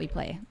mind what we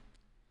play.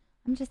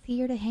 I'm just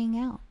here to hang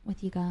out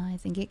with you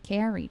guys and get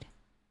carried.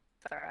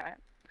 It's alright.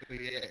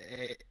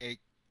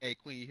 Hey,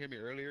 Queen, you hear me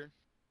earlier?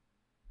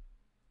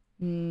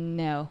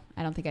 No,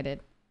 I don't think I did.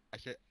 I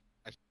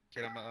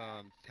Can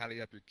I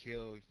tally up your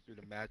kills through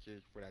the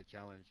matches for that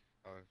challenge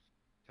I was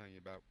telling you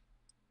about?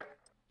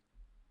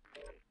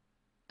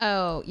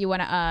 Oh, you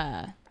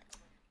wanna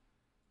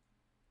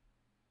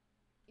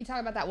you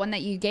talking about that one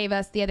that you gave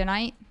us the other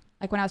night?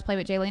 Like when I was playing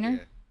with Jay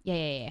Leaner?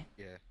 Yeah.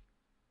 Yeah.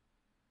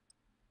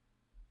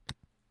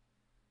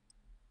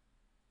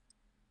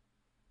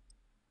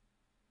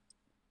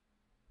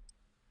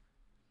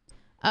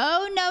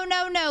 Oh, no,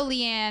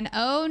 Leanne.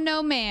 Oh,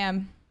 no,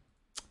 ma'am.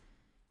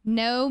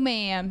 No,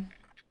 ma'am.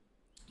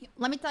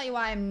 Let me tell you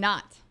why I'm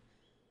not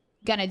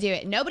gonna do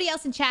it. Nobody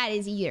else in chat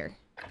is either.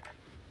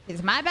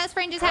 Because my best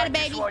friend just had a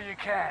baby. While you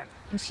can.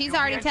 And she's You'll be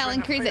already entering telling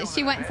the Cruz that field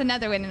she in a wants bit.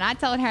 another one. And I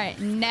told her,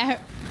 no.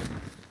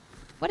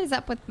 What is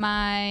up with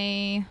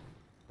my...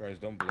 Guys,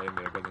 don't blame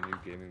me. I got a new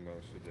gaming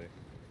mouse today.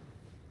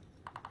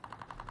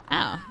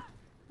 Oh.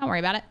 Don't worry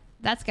about it.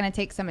 That's gonna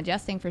take some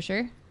adjusting for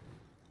sure.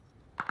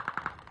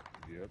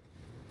 Yep.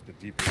 The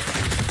deep. I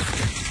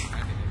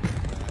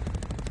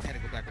had to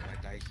go back with my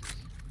dice.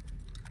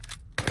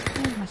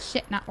 Oh, my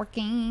shit not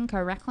working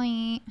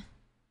correctly.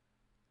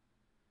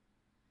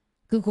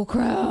 Google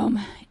Chrome.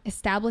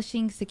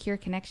 Establishing secure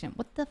connection.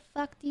 What the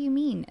fuck do you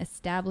mean,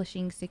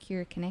 establishing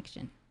secure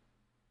connection?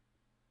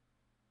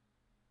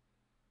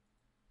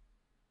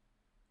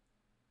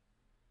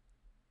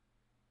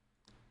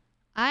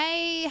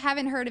 I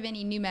haven't heard of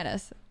any new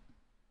metas.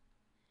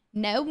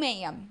 No,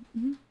 ma'am.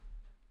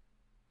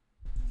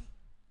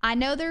 I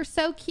know they're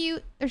so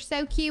cute. They're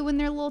so cute when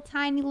they're little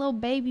tiny little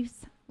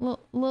babies.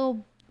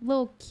 Little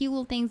cute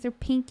little things. Their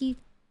pinky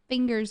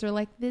fingers are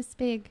like this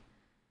big.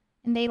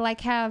 And they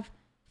like have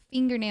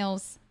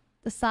fingernails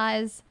the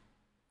size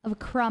of a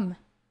crumb.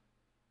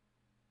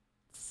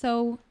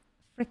 So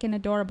freaking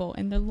adorable.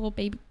 And their little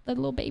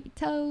baby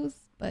toes.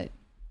 But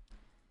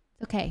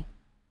it's okay.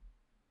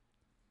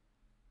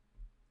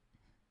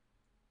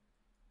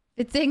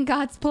 It's in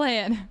God's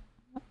plan.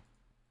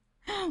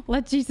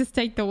 Let Jesus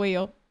take the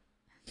wheel.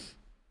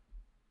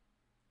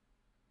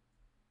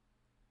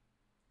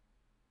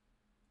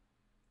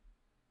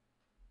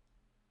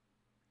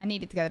 I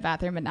needed to go to the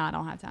bathroom, but now I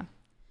don't have time.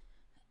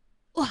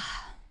 But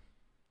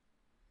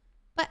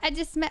I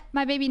just met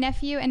my baby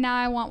nephew, and now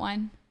I want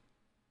one.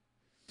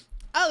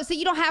 Oh, so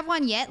you don't have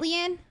one yet,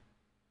 Leanne?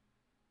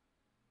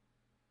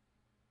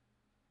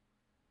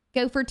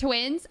 Go for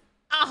twins?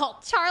 Oh,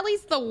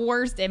 Charlie's the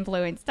worst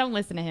influence. Don't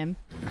listen to him.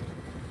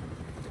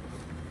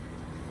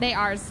 They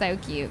are so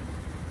cute.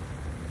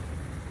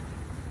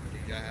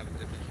 Yeah, I have a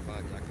different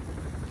spot.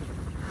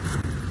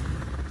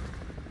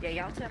 Yeah,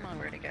 y'all tell me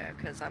where to go,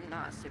 because I'm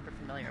not super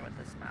familiar with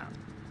this map.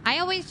 I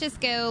always just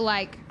go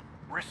like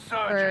for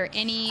Resurgence.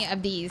 any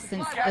of these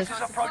since Gas this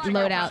is approaching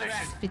your loadout's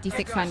position.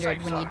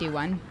 5600 when you do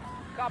one.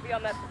 Copy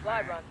on that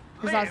supply run.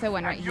 There's also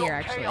one right here,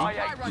 actually.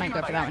 Might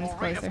go for that one, it's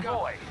closer.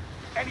 Redeploy.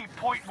 Any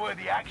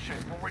point-worthy action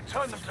will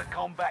return them to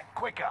combat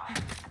quicker.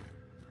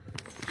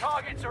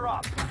 Targets are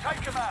up.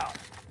 Take them out.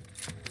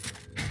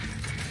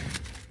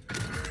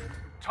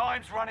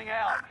 Time's running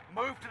out.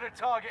 Move to the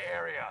target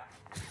area.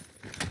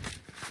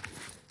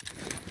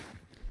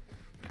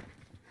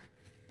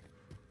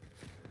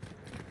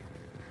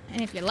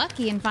 And if you're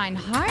lucky and find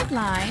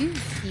hardline,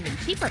 it's even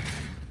cheaper.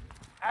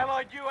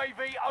 Allied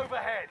UAV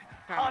overhead.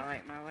 Trying to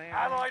make my way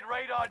out. Allied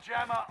radar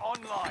jammer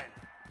online.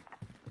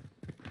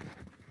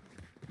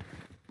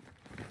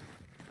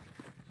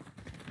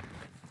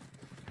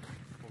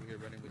 Over here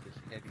running with this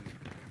heavy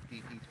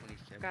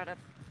DP-27. Got a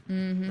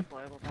Mm-hmm.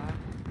 deployable bot.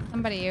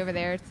 Somebody over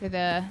there to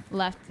the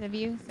left of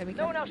you, so we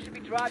No one can... else should be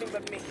driving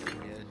but me.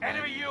 Yes.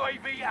 Enemy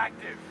UAV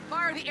active.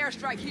 Fire the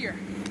airstrike here.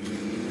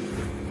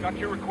 Got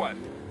your request.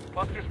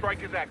 Cluster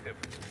strike is active.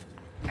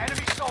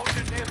 Enemy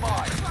soldier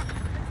nearby.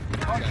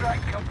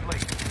 Contract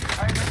complete.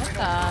 Payment What been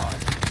the?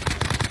 authorized.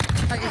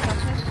 Target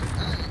selfish.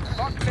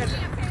 Talk to me.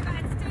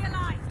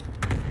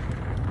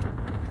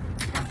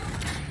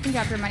 You can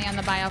drop your money on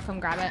the buy, I'll come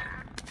grab it.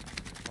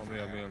 On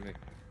me.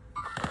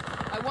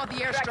 I want the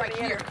airstrike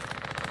here.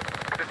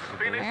 This is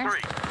Phoenix Where? 3.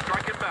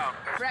 Strike inbound.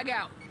 Frag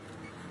out.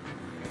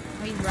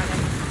 Oh, he's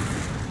running.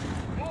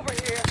 Over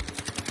here.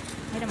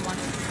 Hit him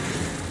once.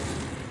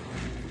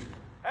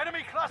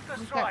 Enemy cluster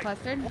He's got strike.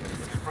 clustered.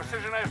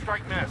 Precision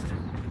airstrike nest.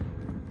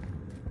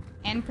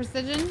 And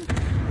precision.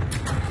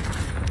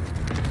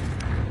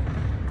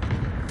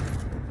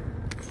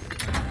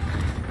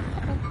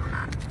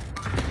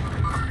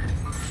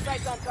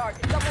 Strike's on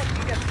target. Someone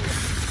feed us here.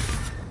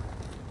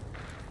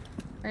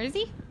 Where is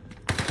he?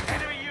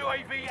 Enemy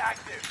UAV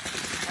active.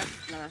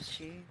 No, that's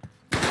she.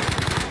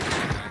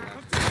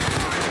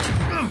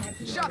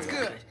 Shot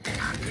good.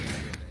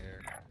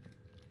 There.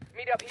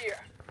 Meet up here.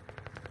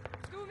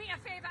 Do me a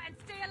favor and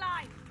stay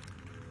alive.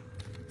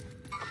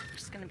 I'm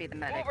just gonna be the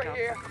medic. Over I'll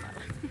here. fuck 'em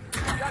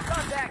up. Got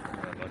contact.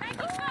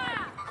 Taking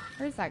fire.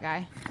 Where's that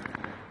guy?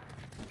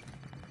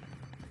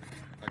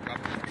 I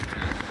dropped it.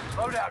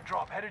 Loadout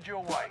drop headed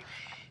your way.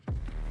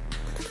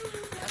 That's in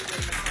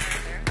the corner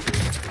there.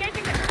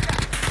 Engaging the shot.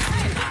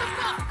 Hey, what the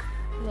fuck?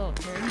 Little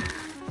turd.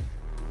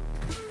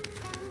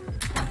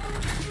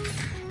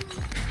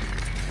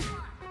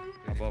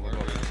 Above.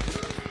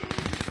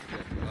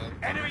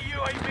 Enemy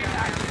UAV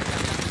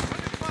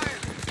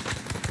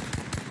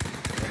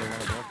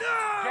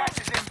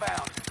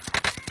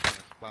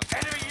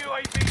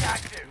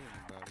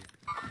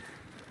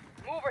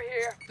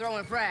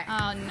Throwing frag.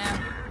 Oh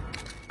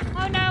no.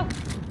 Oh no.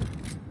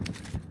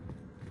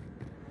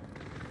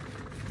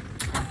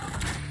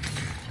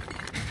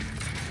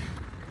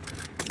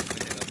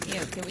 Ew,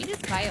 can we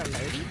just buy a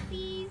loadie,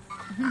 please?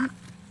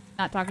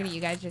 Not talking to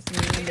you guys, just me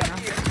in general.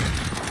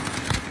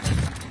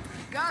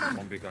 Got him.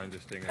 One behind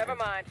this thing. Never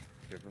mind.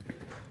 Careful.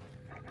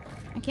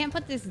 I can't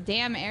put this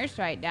damn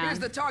airstrike down. Here's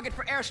the target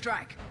for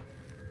airstrike.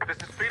 This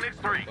is Phoenix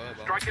 3.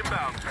 Strike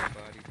inbound.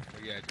 Body. Oh,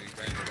 yeah, they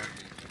ran around me.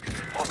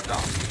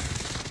 Hostile.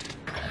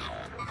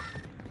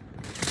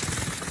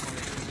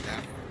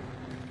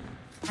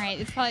 Alright,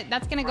 it's probably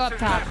that's gonna go up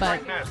top,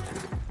 but kind of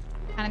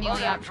the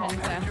only Loadout option, drop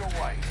headed so. your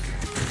way.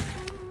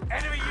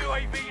 Enemy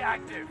UAV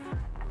active.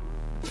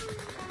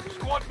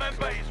 Squad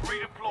member is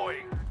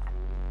redeploying.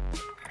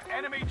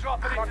 Enemy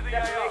dropping into the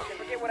AO.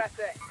 Forget what I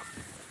said.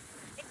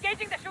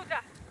 Engaging the shooter.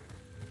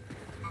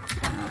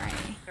 Alright.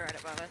 They're right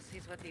above us.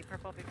 He's with the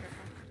purple. Be careful.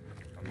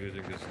 I'm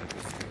using this.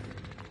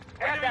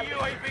 Enemy He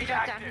UAV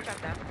dropped down. He active.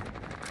 dropped down.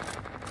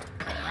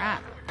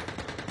 Crap.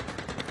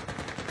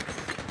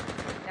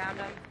 Downed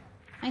him.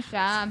 Nice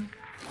job.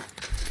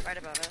 Right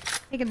above us.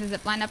 Taking the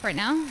zip line up right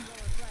now.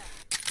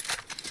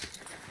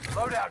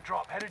 Loadout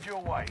drop headed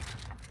your way.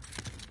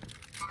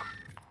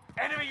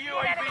 Enemy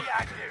UAV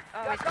active.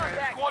 Oh, he's through.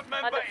 Squad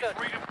member is Understood.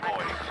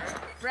 redeploying.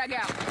 Frag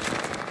out.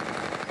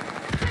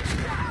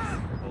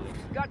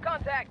 Got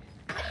contact.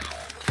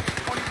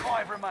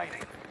 25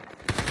 remaining.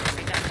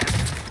 Be down.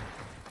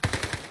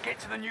 Get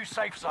to the new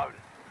safe zone.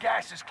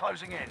 Gas is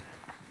closing in.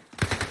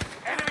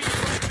 Enemy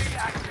UAV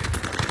active.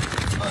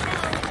 In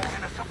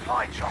a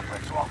supply chopper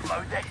to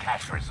offload their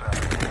cash reserve.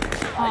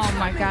 Oh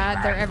my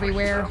god, they're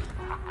everywhere.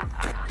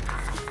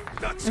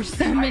 There's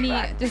so many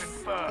just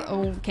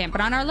camping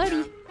on our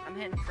loadie. I'm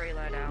hitting free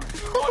loadout.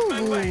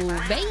 Ooh,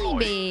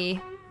 baby.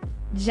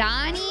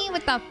 Johnny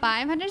with the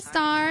 500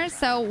 stars.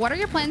 So what are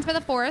your plans for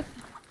the 4th?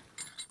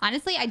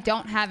 Honestly, I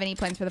don't have any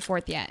plans for the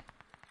 4th yet.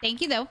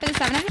 Thank you, though, for the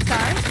 700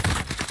 stars.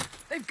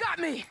 They've got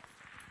me.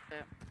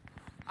 Yeah.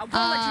 I won't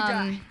let you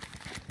die.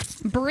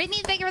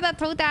 Brittany, thank you for the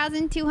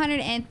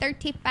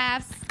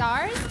 2,235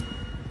 stars.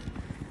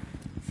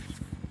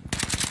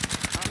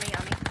 On me.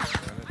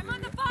 I'm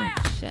on the fire.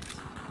 Oh, shit.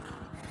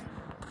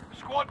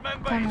 Squad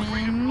member Come is in,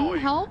 redeploying.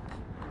 help.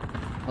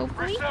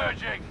 Hopefully.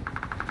 Resurging.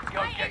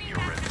 Go get your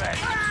revenge.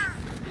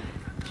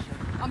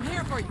 I'm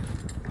here for you.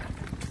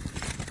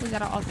 We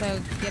gotta also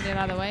get it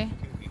out of the way.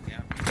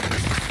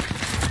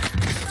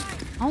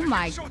 Oh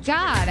my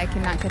god, I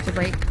cannot catch a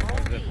break.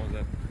 One's that.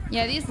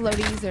 Yeah, these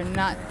loadies are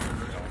not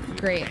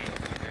great.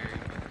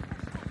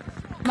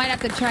 Might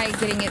have to try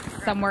getting it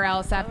somewhere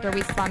else after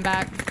we spawn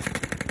back.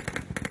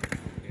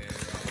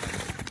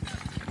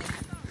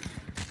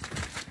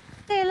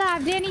 Stay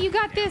alive, Danny, you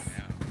got this.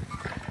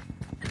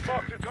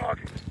 Mark the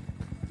target.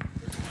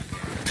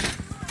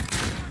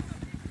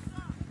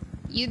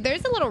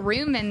 There's a little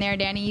room in there,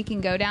 Danny. You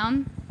can go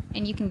down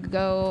and you can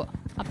go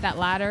up that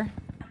ladder.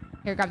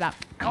 Here, grab that.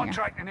 There you go.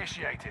 Contract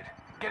initiated.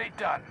 Get it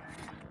done.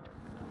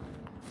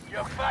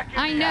 You're back in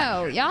I the know.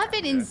 action. Y'all have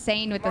been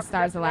insane with the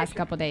stars the last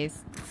couple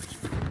days.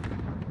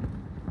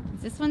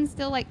 Is this one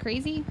still like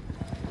crazy?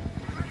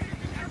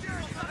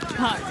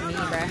 Fuck me,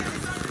 bruh.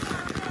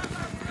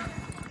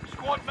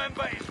 Squad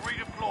member is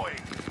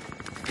redeploying.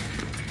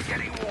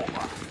 Getting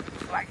warmer.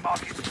 Black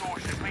market store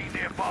should be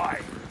nearby.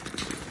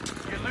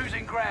 You're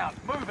losing ground.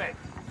 Move it.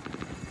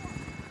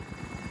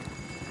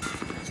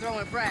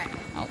 Throwing frag.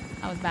 Oh,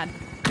 that was bad.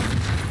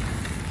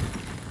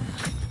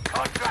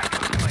 Contract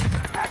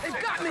complete. Access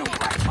They've got to me. the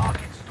black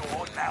market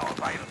store now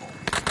available.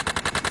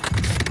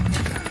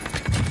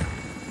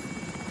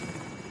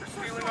 They're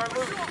stealing our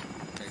loot.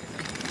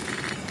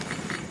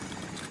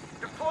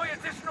 Deploy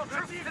additional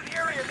troops to the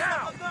area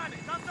now.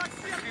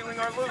 They're stealing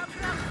our loot.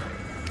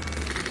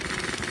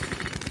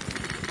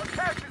 The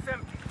cache is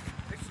empty.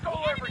 They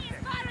stole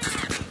everything.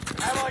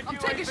 Allied I'm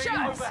taking UAV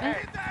shots.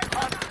 overhead.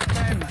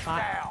 Hunt them Bot.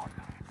 down.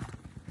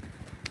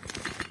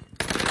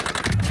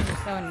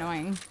 They're so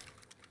annoying.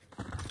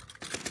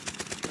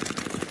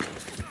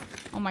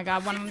 Oh my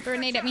god, one of them threw a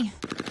nade at me.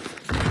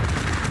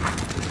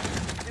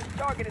 This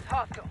target is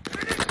hostile.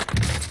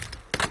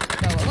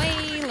 Go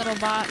away, little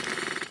bot.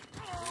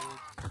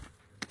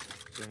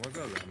 Then what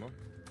got ammo?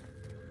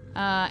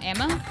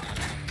 Ammo?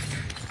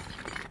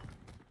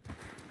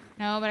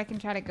 No, but I can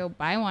try to go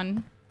buy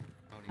one.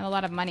 I have a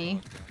lot of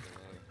money.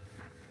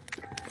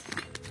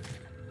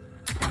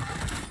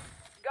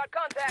 Got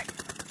contact.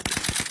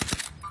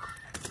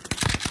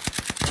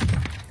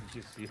 Did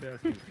you see that?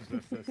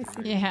 That's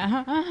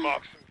Yeah.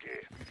 Mark some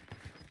gear.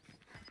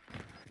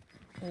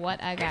 What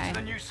a Get to the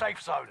guy. new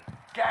safe zone.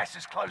 Gas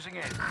is closing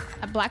in.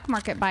 A black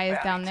market buy is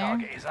down Bounty there.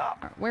 target is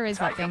up. Where is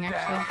that Take thing, them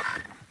actually? down.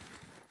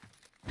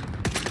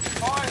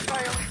 Fire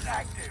sale is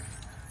active.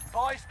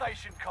 Buy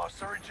station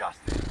costs are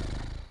adjusted.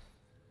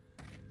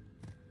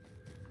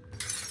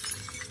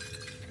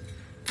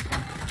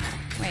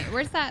 Wait,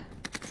 where's that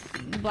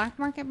black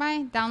market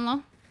buy? Down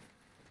low?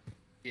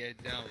 Yeah,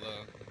 down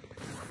low.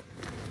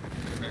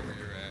 Right where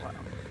you're at.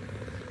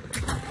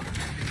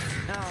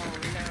 No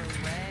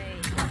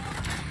way.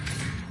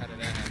 How did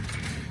that happen?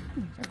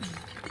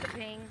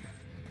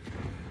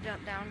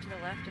 to the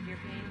left of your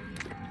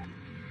ping.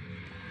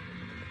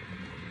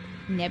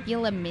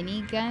 Nebula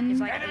minigun. He's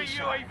like Enemy 8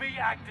 shot. UAV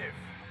active.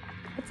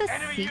 What's a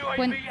Enemy UAV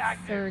sequencer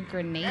active.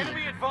 grenade?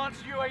 Enemy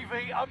advanced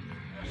UAV up.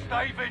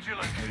 Stay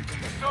vigilant.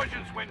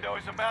 Resurgence window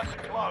is about to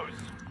close.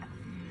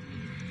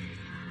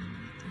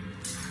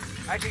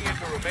 Hacking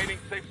into remaining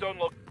safe zone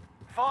location.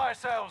 Fire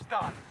sales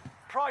done.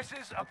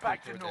 Prices are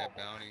back to Towards normal.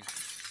 that bounty.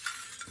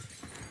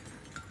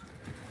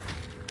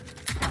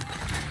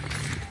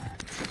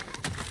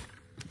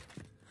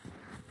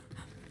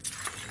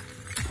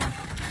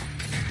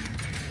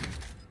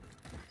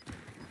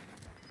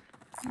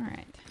 All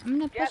right, I'm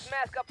gonna push Gas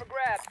mask up for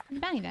grabs. the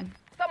bounty then.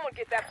 Someone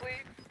get that,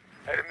 please.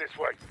 Heading this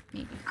way.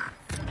 Maybe. I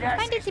Gas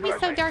find it is to be so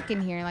moving. dark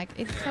in here. Like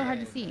it's so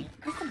hard to see.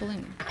 Where's the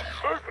balloon?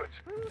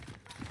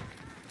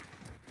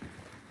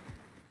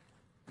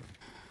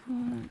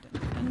 Movement.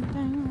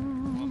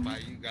 I'll buy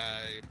you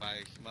guys, buy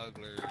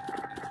smugglers,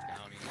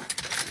 bounty,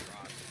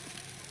 rock.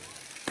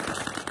 Oh,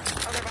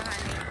 they're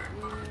behind me.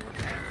 Ooh,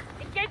 okay.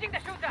 Engaging the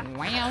shooter.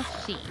 Wow,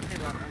 shit. They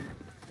love them.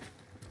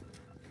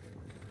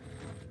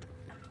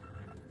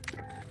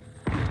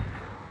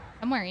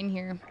 Somewhere in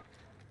here.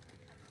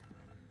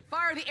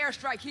 Fire the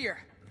airstrike here.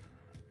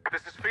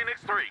 This is Phoenix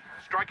 3.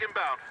 Strike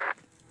inbound.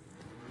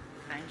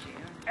 Behind you.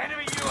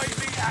 Enemy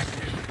UAV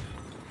active.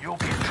 You'll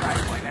get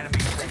tracked by an enemy.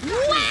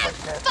 What?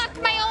 Fuck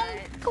my own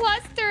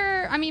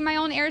cluster. I mean, my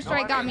own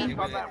airstrike got me. It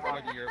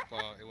wasn't your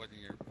fault. It wasn't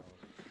your fault.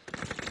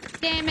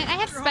 Damn it! I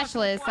have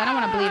specialists. I don't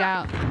want to bleed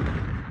out.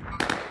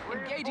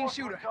 Engaging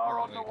shooter. Are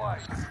on the way.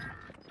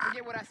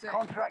 Forget what I said.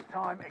 Contract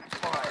time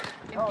expired.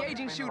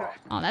 Engaging shooter.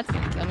 Oh, that's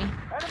gonna kill me.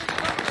 Got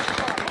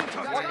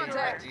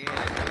contact.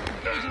 Yeah.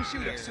 Engaging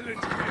shooter.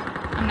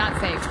 I'm not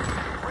safe.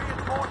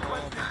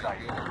 Reinforcements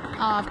disabled.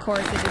 Oh, of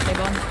course it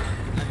disabled. I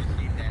just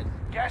need that.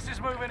 Gas is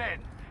moving in.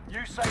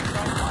 You say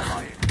sometime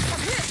on it.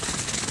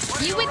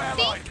 You would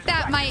think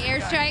that my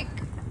airstrike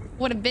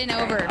would have been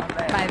over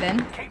by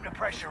then. Keep the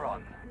pressure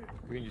on.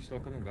 Green, you still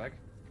coming back?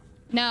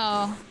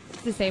 No,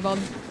 it's disabled.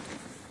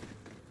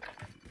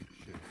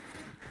 Shit.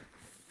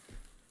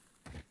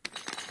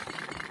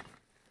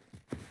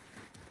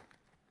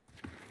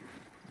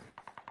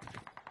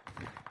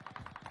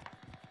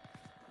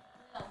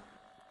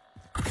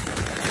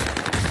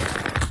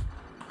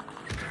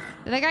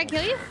 Did that guy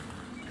kill you?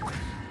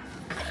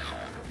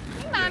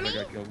 Hey, mommy. Yeah,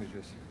 that guy killed me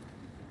just.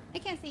 I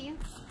can't see you.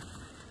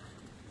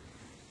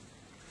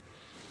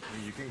 I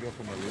mean, you can go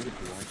for my loot if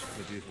you want,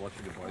 but he's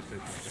watching the buy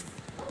station.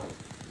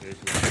 There's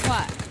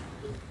What?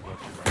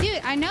 watching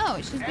Dude, I know.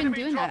 She's been Enemy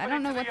doing that. I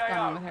don't dropping know into what's the going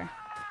on AO. with her.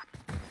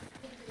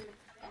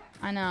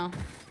 I know.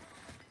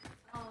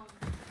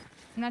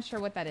 I'm not sure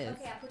what that is.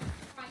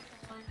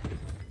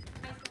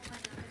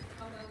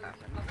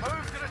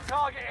 Move to the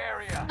target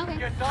area. Okay.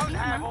 You don't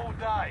have all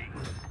day.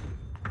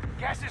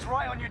 Gas is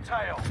right on your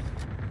tail.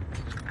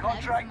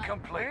 Contract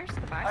complete. Where's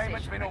the buy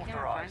Payment's station? been I can't find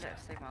authorized. it.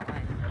 Save my life.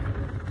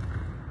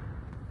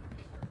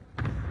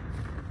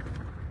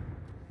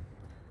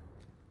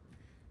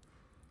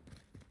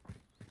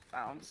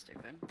 Wow, I'm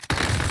stupid.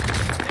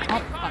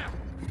 Oh, fuck.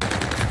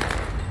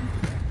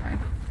 Sorry.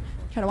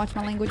 Try to watch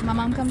my language. My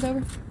mom comes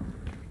over.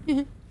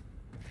 Yeah,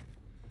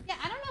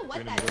 I don't know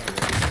what that is.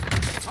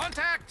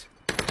 Contact!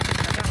 I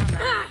don't know.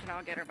 We can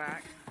all get her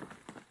back.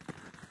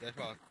 That's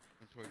why I'm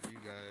towards you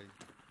guys.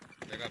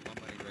 I got my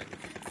money ready.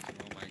 Oh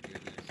my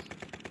goodness.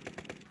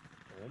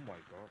 Oh my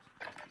god.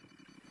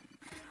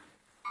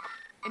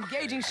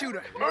 Engaging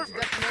shooter. Mark the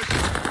destination.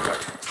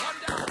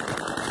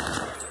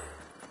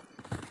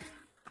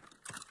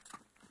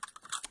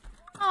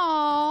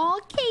 Aw,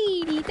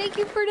 Katie, thank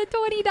you for the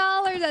 $20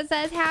 that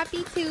says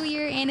happy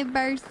 2-year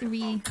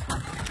anniversary.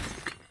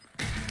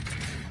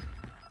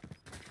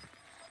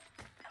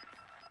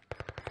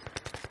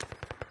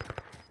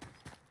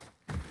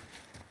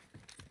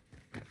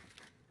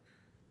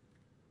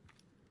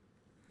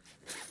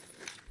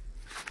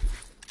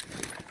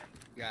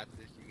 You got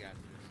this, you got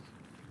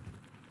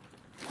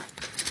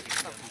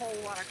this. A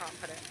whole lot of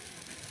confidence.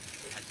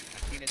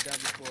 I've seen it done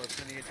before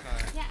plenty of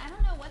times. Yeah, I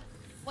don't know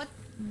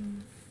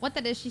what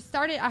that is. She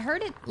started, I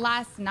heard it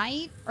last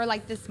night or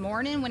like this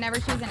morning whenever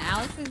she was in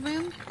Alex's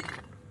room.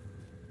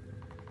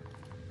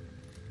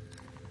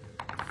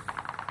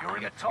 You're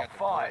in the top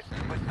 5.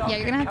 But don't Yeah,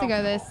 you're get gonna have to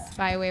go this comfortable.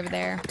 by way over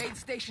there. Aid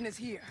station is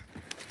here.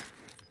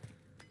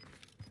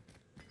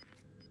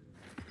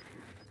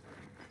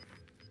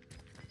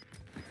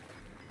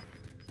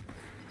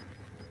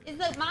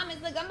 Mom, is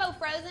the gumbo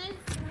frozen?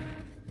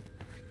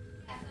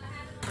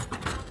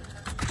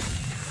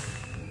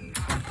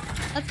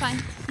 That's fine.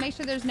 Just make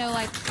sure there's no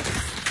like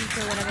juice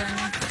or whatever in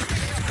there.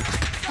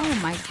 Oh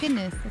my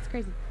goodness, that's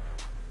crazy.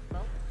 I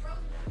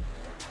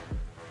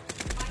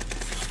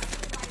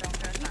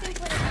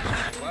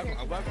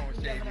was gonna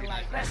save you.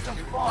 Less than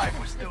 5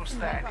 was still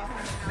standing.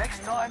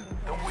 Next time,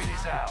 the win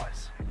is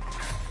ours.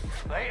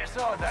 They hit us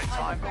hard that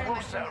time, but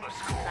we'll settle the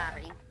score.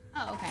 Sorry.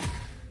 Oh, okay.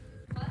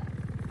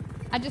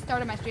 I just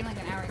started my stream like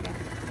an hour ago.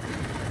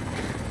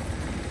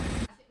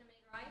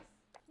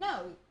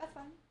 No, that's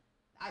fine.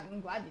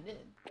 I'm glad you did.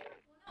 Well,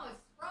 no,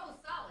 it's froze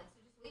solid, so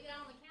just leave it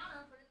out on the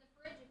counter and put it in the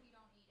fridge if you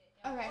don't need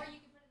Okay. Or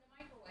you can put it in the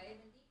microwave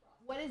and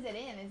defrost. What is it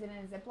in? Is it in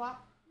a Ziploc?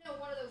 No,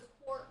 one of those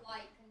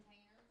quart-like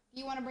containers. Do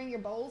you want to bring your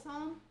bowls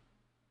home?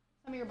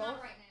 Some of your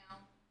bowls? Not right now.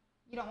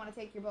 You don't want to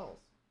take your bowls?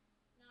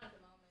 Not at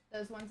the moment.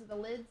 Those ones with the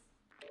lids?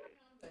 No,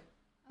 I'm good.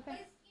 But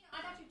Okay. it's,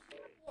 I got you 2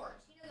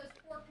 quarts. You know those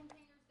quart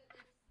containers that the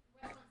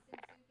restaurants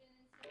send soup in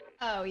and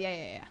stuff? Oh,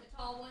 yeah. The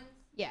tall ones?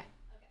 Yeah.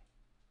 Okay.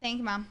 Thank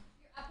you, Mom.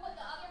 I put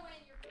the other one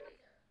in your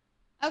freezer.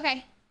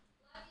 Okay.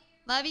 Love you.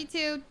 Love you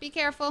too. Be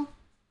careful.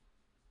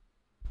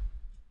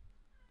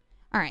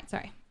 All right,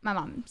 sorry. My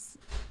mom's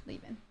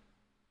leaving.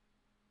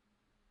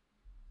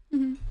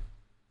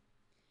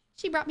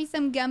 She brought me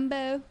some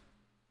gumbo.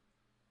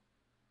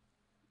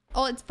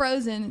 Oh, it's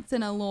frozen. It's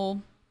in a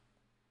little...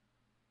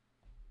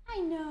 I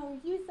know.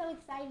 You were so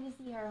excited to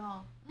see her, huh?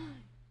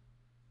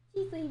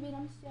 She's leaving.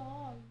 I'm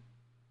sorry.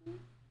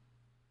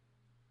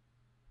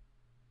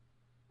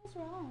 What's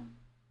wrong?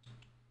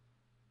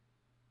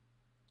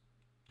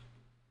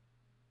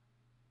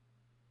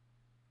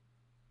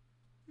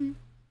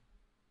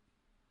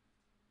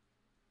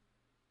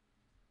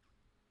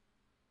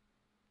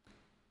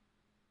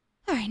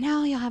 All right,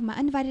 now you'll have my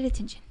undivided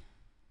attention.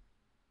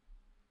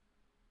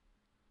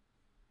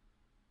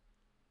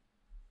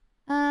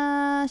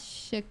 Oh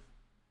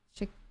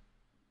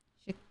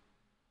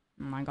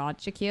my God,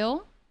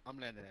 Shaquille I'm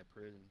landing at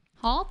prison.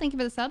 Hall, thank you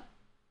for the sub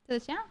to the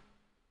channel.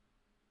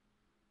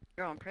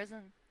 You're on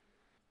prison.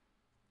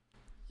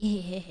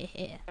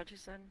 Yeah. What you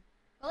said?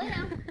 Lay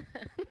down.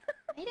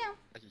 Lay down.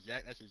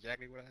 That's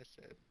exactly what I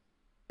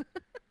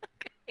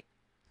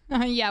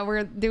said. Yeah,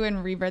 we're doing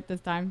rebirth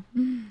this time.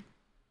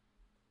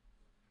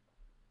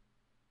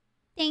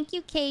 Thank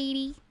you,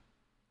 Katie.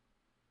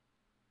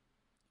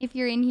 If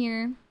you're in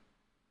here.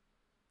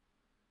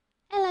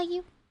 I love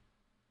you.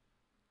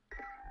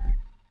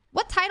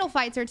 What title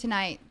fights are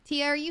tonight?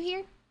 Tia, are you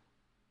here?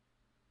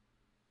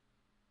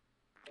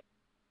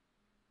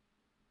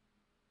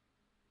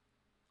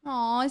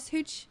 Aw, is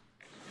Hoochie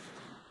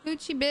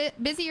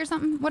busy or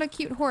something? What a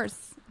cute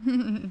horse. Go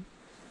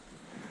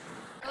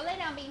lay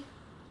down, B.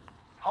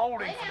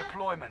 Holding Lay for down.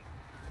 deployment.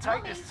 Take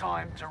Mommy. this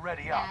time to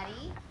ready up.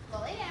 Daddy,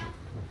 go lay down.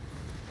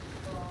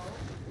 Go.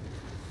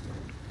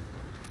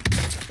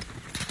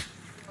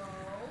 Go.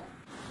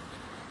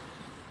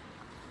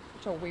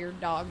 Such a weird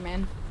dog,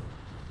 man.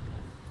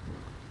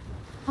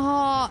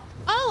 Oh,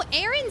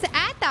 Erin's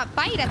at that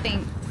fight, I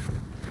think.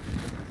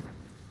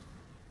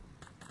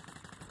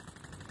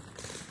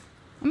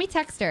 Let me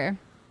text her.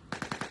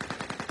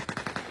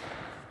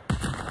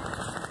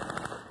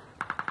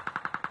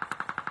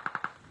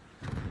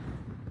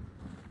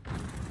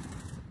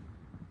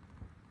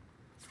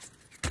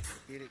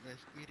 Get it,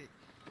 let's get it.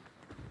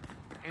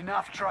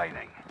 Enough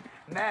training.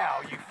 Now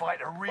you fight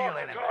a real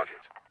enemy.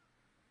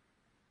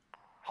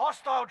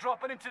 Hostile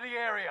dropping into the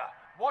area.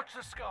 Watch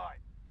the sky.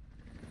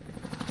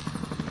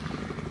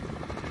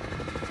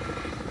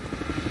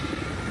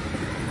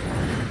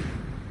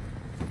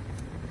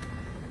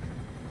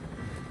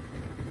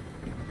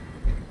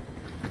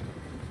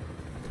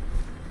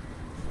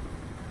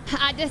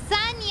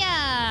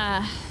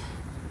 Adesanya!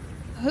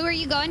 Who are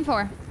you going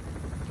for?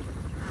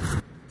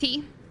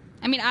 T?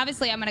 I mean,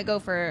 obviously I'm gonna go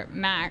for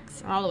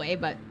Max all the way,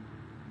 but...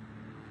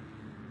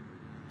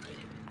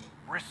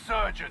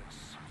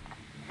 Resurgence.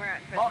 We're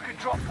at prison. Mark a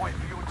drop point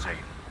for your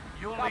team.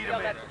 You'll lead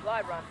them in.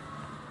 Supply run.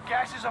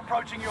 Gas is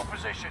approaching your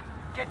position.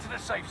 Get to the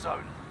safe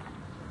zone.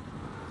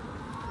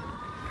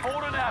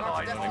 Fallen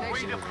allies will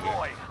destination.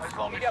 redeploy as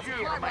long as you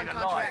Supply remain run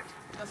alive. contract.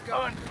 Let's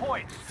go. Earn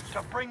points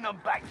to bring them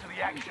back to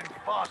the action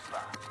faster.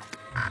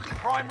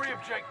 Primary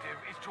objective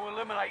is to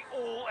eliminate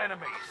all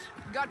enemies.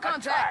 Got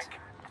contact. Attack.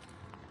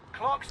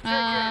 Clock's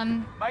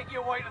ticking. Make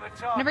your way to the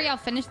target. Whenever y'all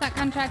finish that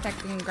contract, I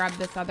can grab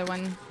this other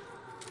one.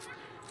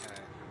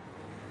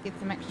 Get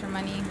some extra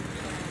money.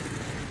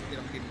 They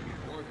don't get you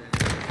before then.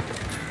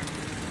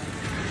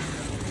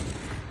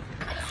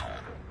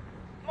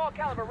 Small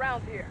caliber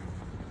rounds here.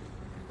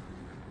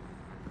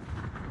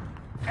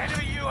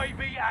 Enemy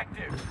UAV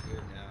active.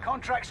 Good now.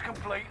 Contracts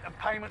complete and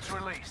payments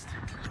released.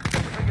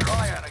 Think your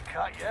eye on a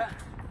cut, yeah?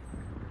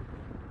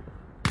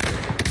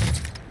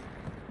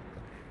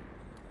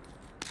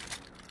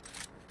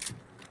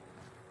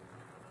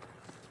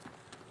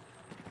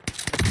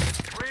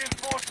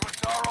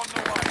 Reinforcements are on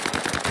the way.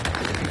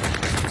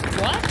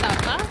 What the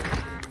fuck?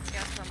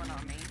 Got someone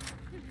on me.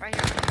 Right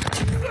here.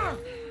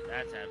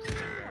 That's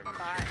absolutely right.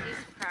 Bot.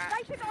 He's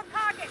cracked. Station on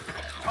target.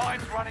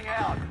 Time's running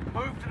out.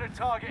 Move to the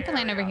target You can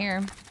land over area.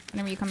 here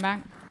whenever you come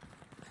back.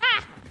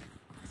 Ah!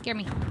 Scare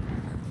me.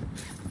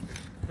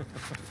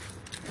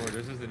 Oh,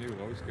 this is the new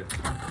house kit.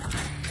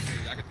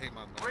 I can take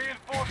my money.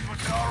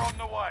 Reinforcements are on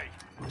the way.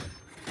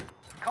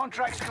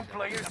 Contracts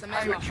complete Here's and some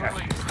ammo. payments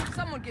released.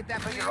 Someone get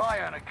that, Keep please. your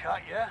eye on a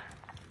cut, yeah?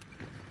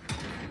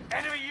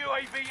 Enemy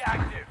UAV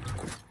active.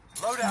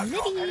 Loadout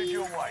drop headed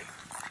your way.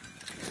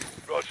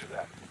 Roger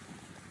that.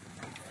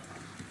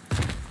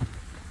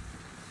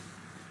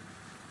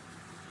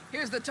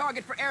 Here's the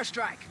target for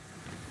airstrike.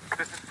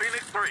 This is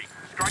Phoenix 3.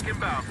 Strike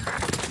inbound.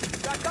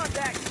 Got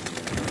contact.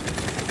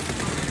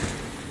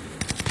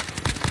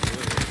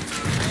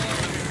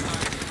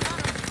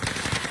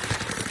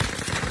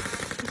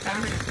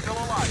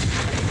 way.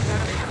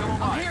 Enemy still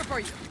I'm away. here for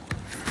you.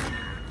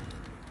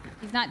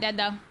 He's not dead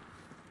though.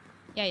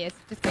 Yeah, he is.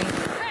 Just kidding.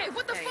 Hey,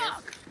 what the There he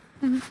fuck?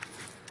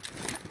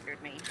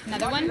 Scared me.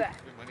 Another Roger one. that.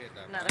 Good money at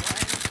that. Another one.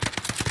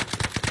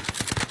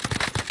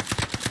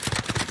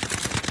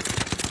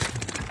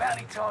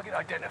 Bounty target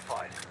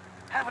identified.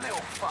 Have a little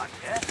fun,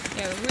 yeah?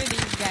 Yo, who are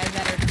these guys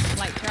that are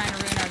like trying to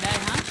ruin our day,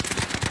 huh?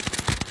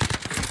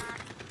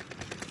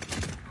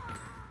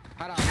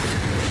 Hold on.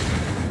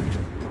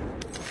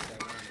 That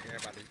one here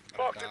about the-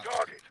 Mark the about the dot.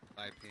 target.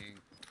 Live ping.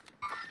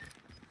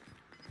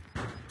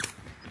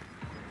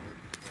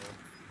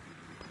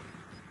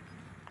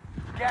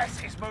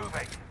 Gas is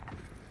moving.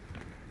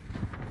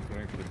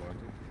 Going for the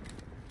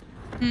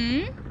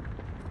bounty.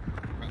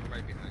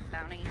 Right behind.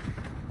 Bounty.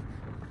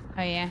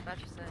 Oh yeah. Thought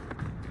you said.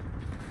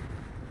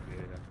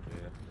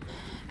 Yeah.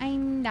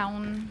 I'm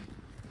down.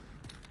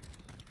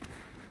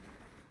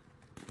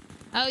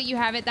 Oh, you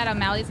have it that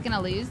O'Malley's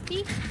gonna lose,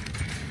 Steve?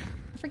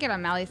 I forget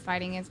O'Malley's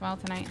fighting as well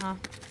tonight, huh?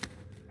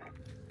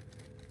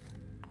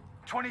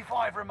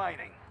 25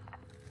 remaining.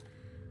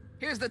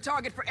 Here's the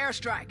target for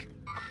airstrike.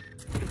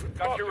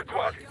 Got your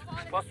request.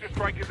 Cluster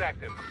strike is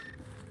active.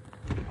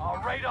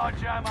 Our radar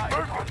jammer is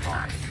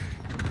online.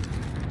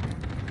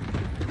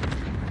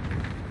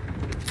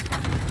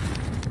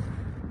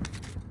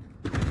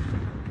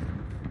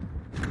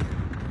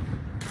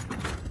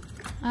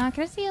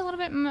 Can I see a little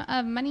bit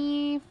of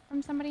money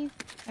from somebody?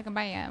 I can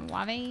buy a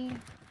Wave.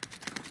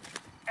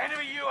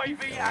 Enemy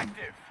UAV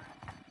active.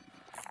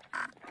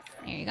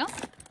 There you go.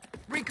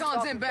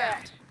 Recon's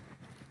inbound.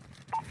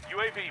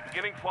 UAV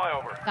beginning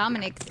flyover.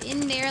 Dominic's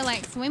in there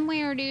like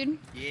swimwear, dude.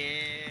 Yeah,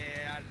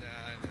 I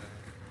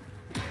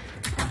know.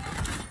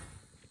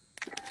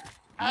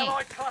 Hey,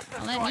 Allied cluster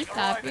don't let me strike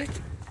stop you.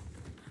 arriving.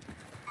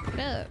 What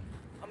up?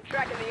 I'm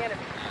tracking the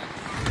enemy.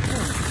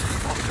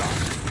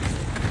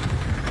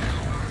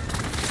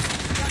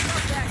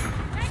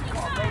 Got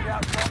a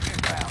loadout drop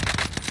inbound.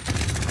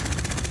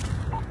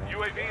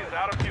 UAV is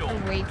out of fuel. Oh,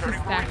 wait, Turning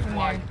he's for back from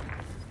resupply.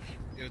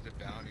 there. It was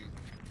a bounty.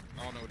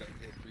 I don't know what that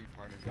hit 3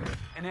 part is.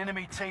 An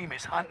enemy team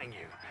is hunting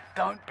you.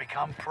 Don't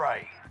become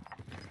prey.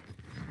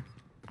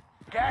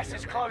 Gas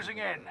is closing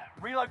in.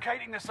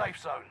 Relocating the safe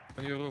zone.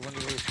 On your roof, on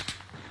your roof.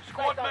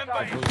 Squad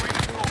member is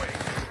redeployed.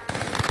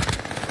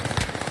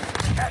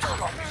 Cash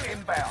drop is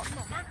inbound.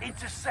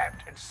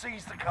 Intercept and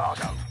seize the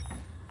cargo.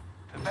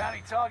 The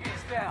bounty target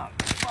is down.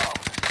 Oh.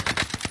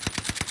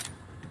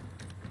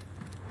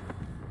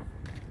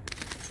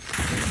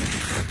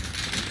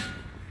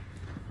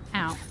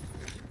 Ow.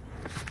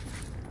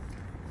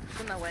 It's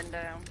in the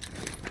window.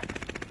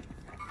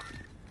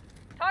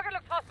 Target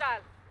looks hostile.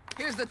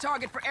 Here's the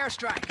target for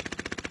airstrike.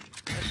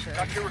 This shit.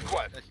 Got your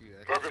request. That's you.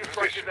 Cluster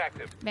strike is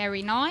active.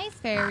 Very nice,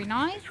 very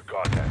nice.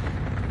 Disregard that.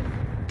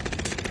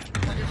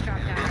 I just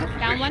dropped down.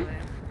 Down one.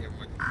 Yeah,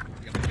 one.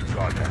 Yeah,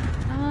 Disregard that.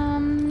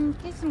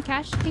 Get some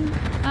cash, King,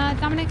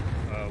 Dominic.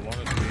 One is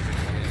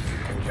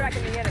leaving.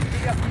 Tracking the enemy.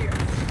 Dig up here.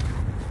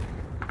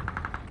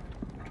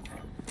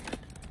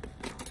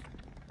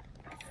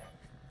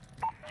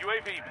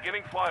 UAV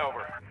beginning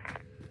flyover.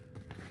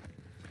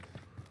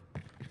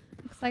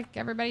 Looks like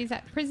everybody's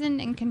at prison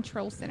and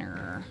control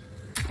center.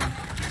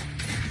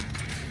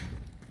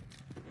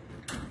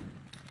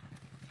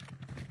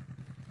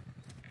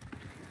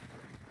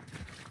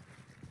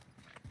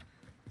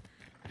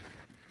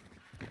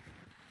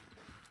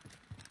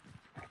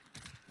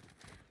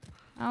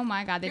 Oh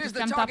my god, they Here's just the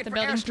jumped off target the for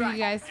building for you airstrike.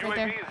 guys right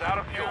there. UAV is out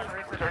of fuel.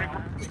 Returning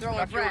for... Throwing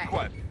Got your frag.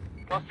 request.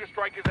 Cluster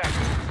strike is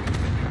active.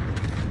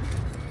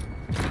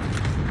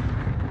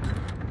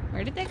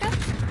 Where did they go?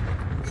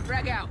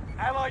 Frag out.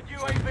 Allied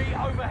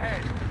UAV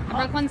overhead. I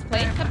broke one's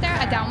plates up there.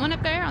 I down one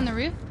up there on the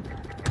roof.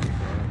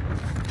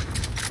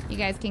 You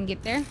guys can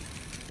get there.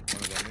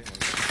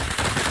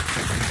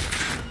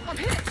 I'm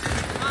hit.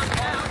 I'm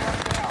down.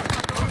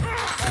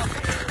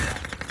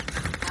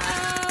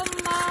 Oh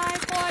my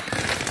god.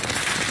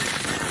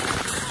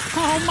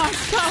 Oh my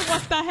god,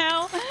 what the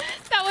hell?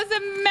 That was a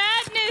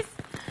madness.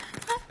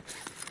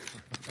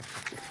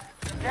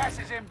 Gas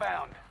is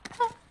inbound.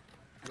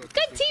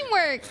 Good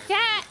teamwork,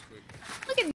 cat. Look at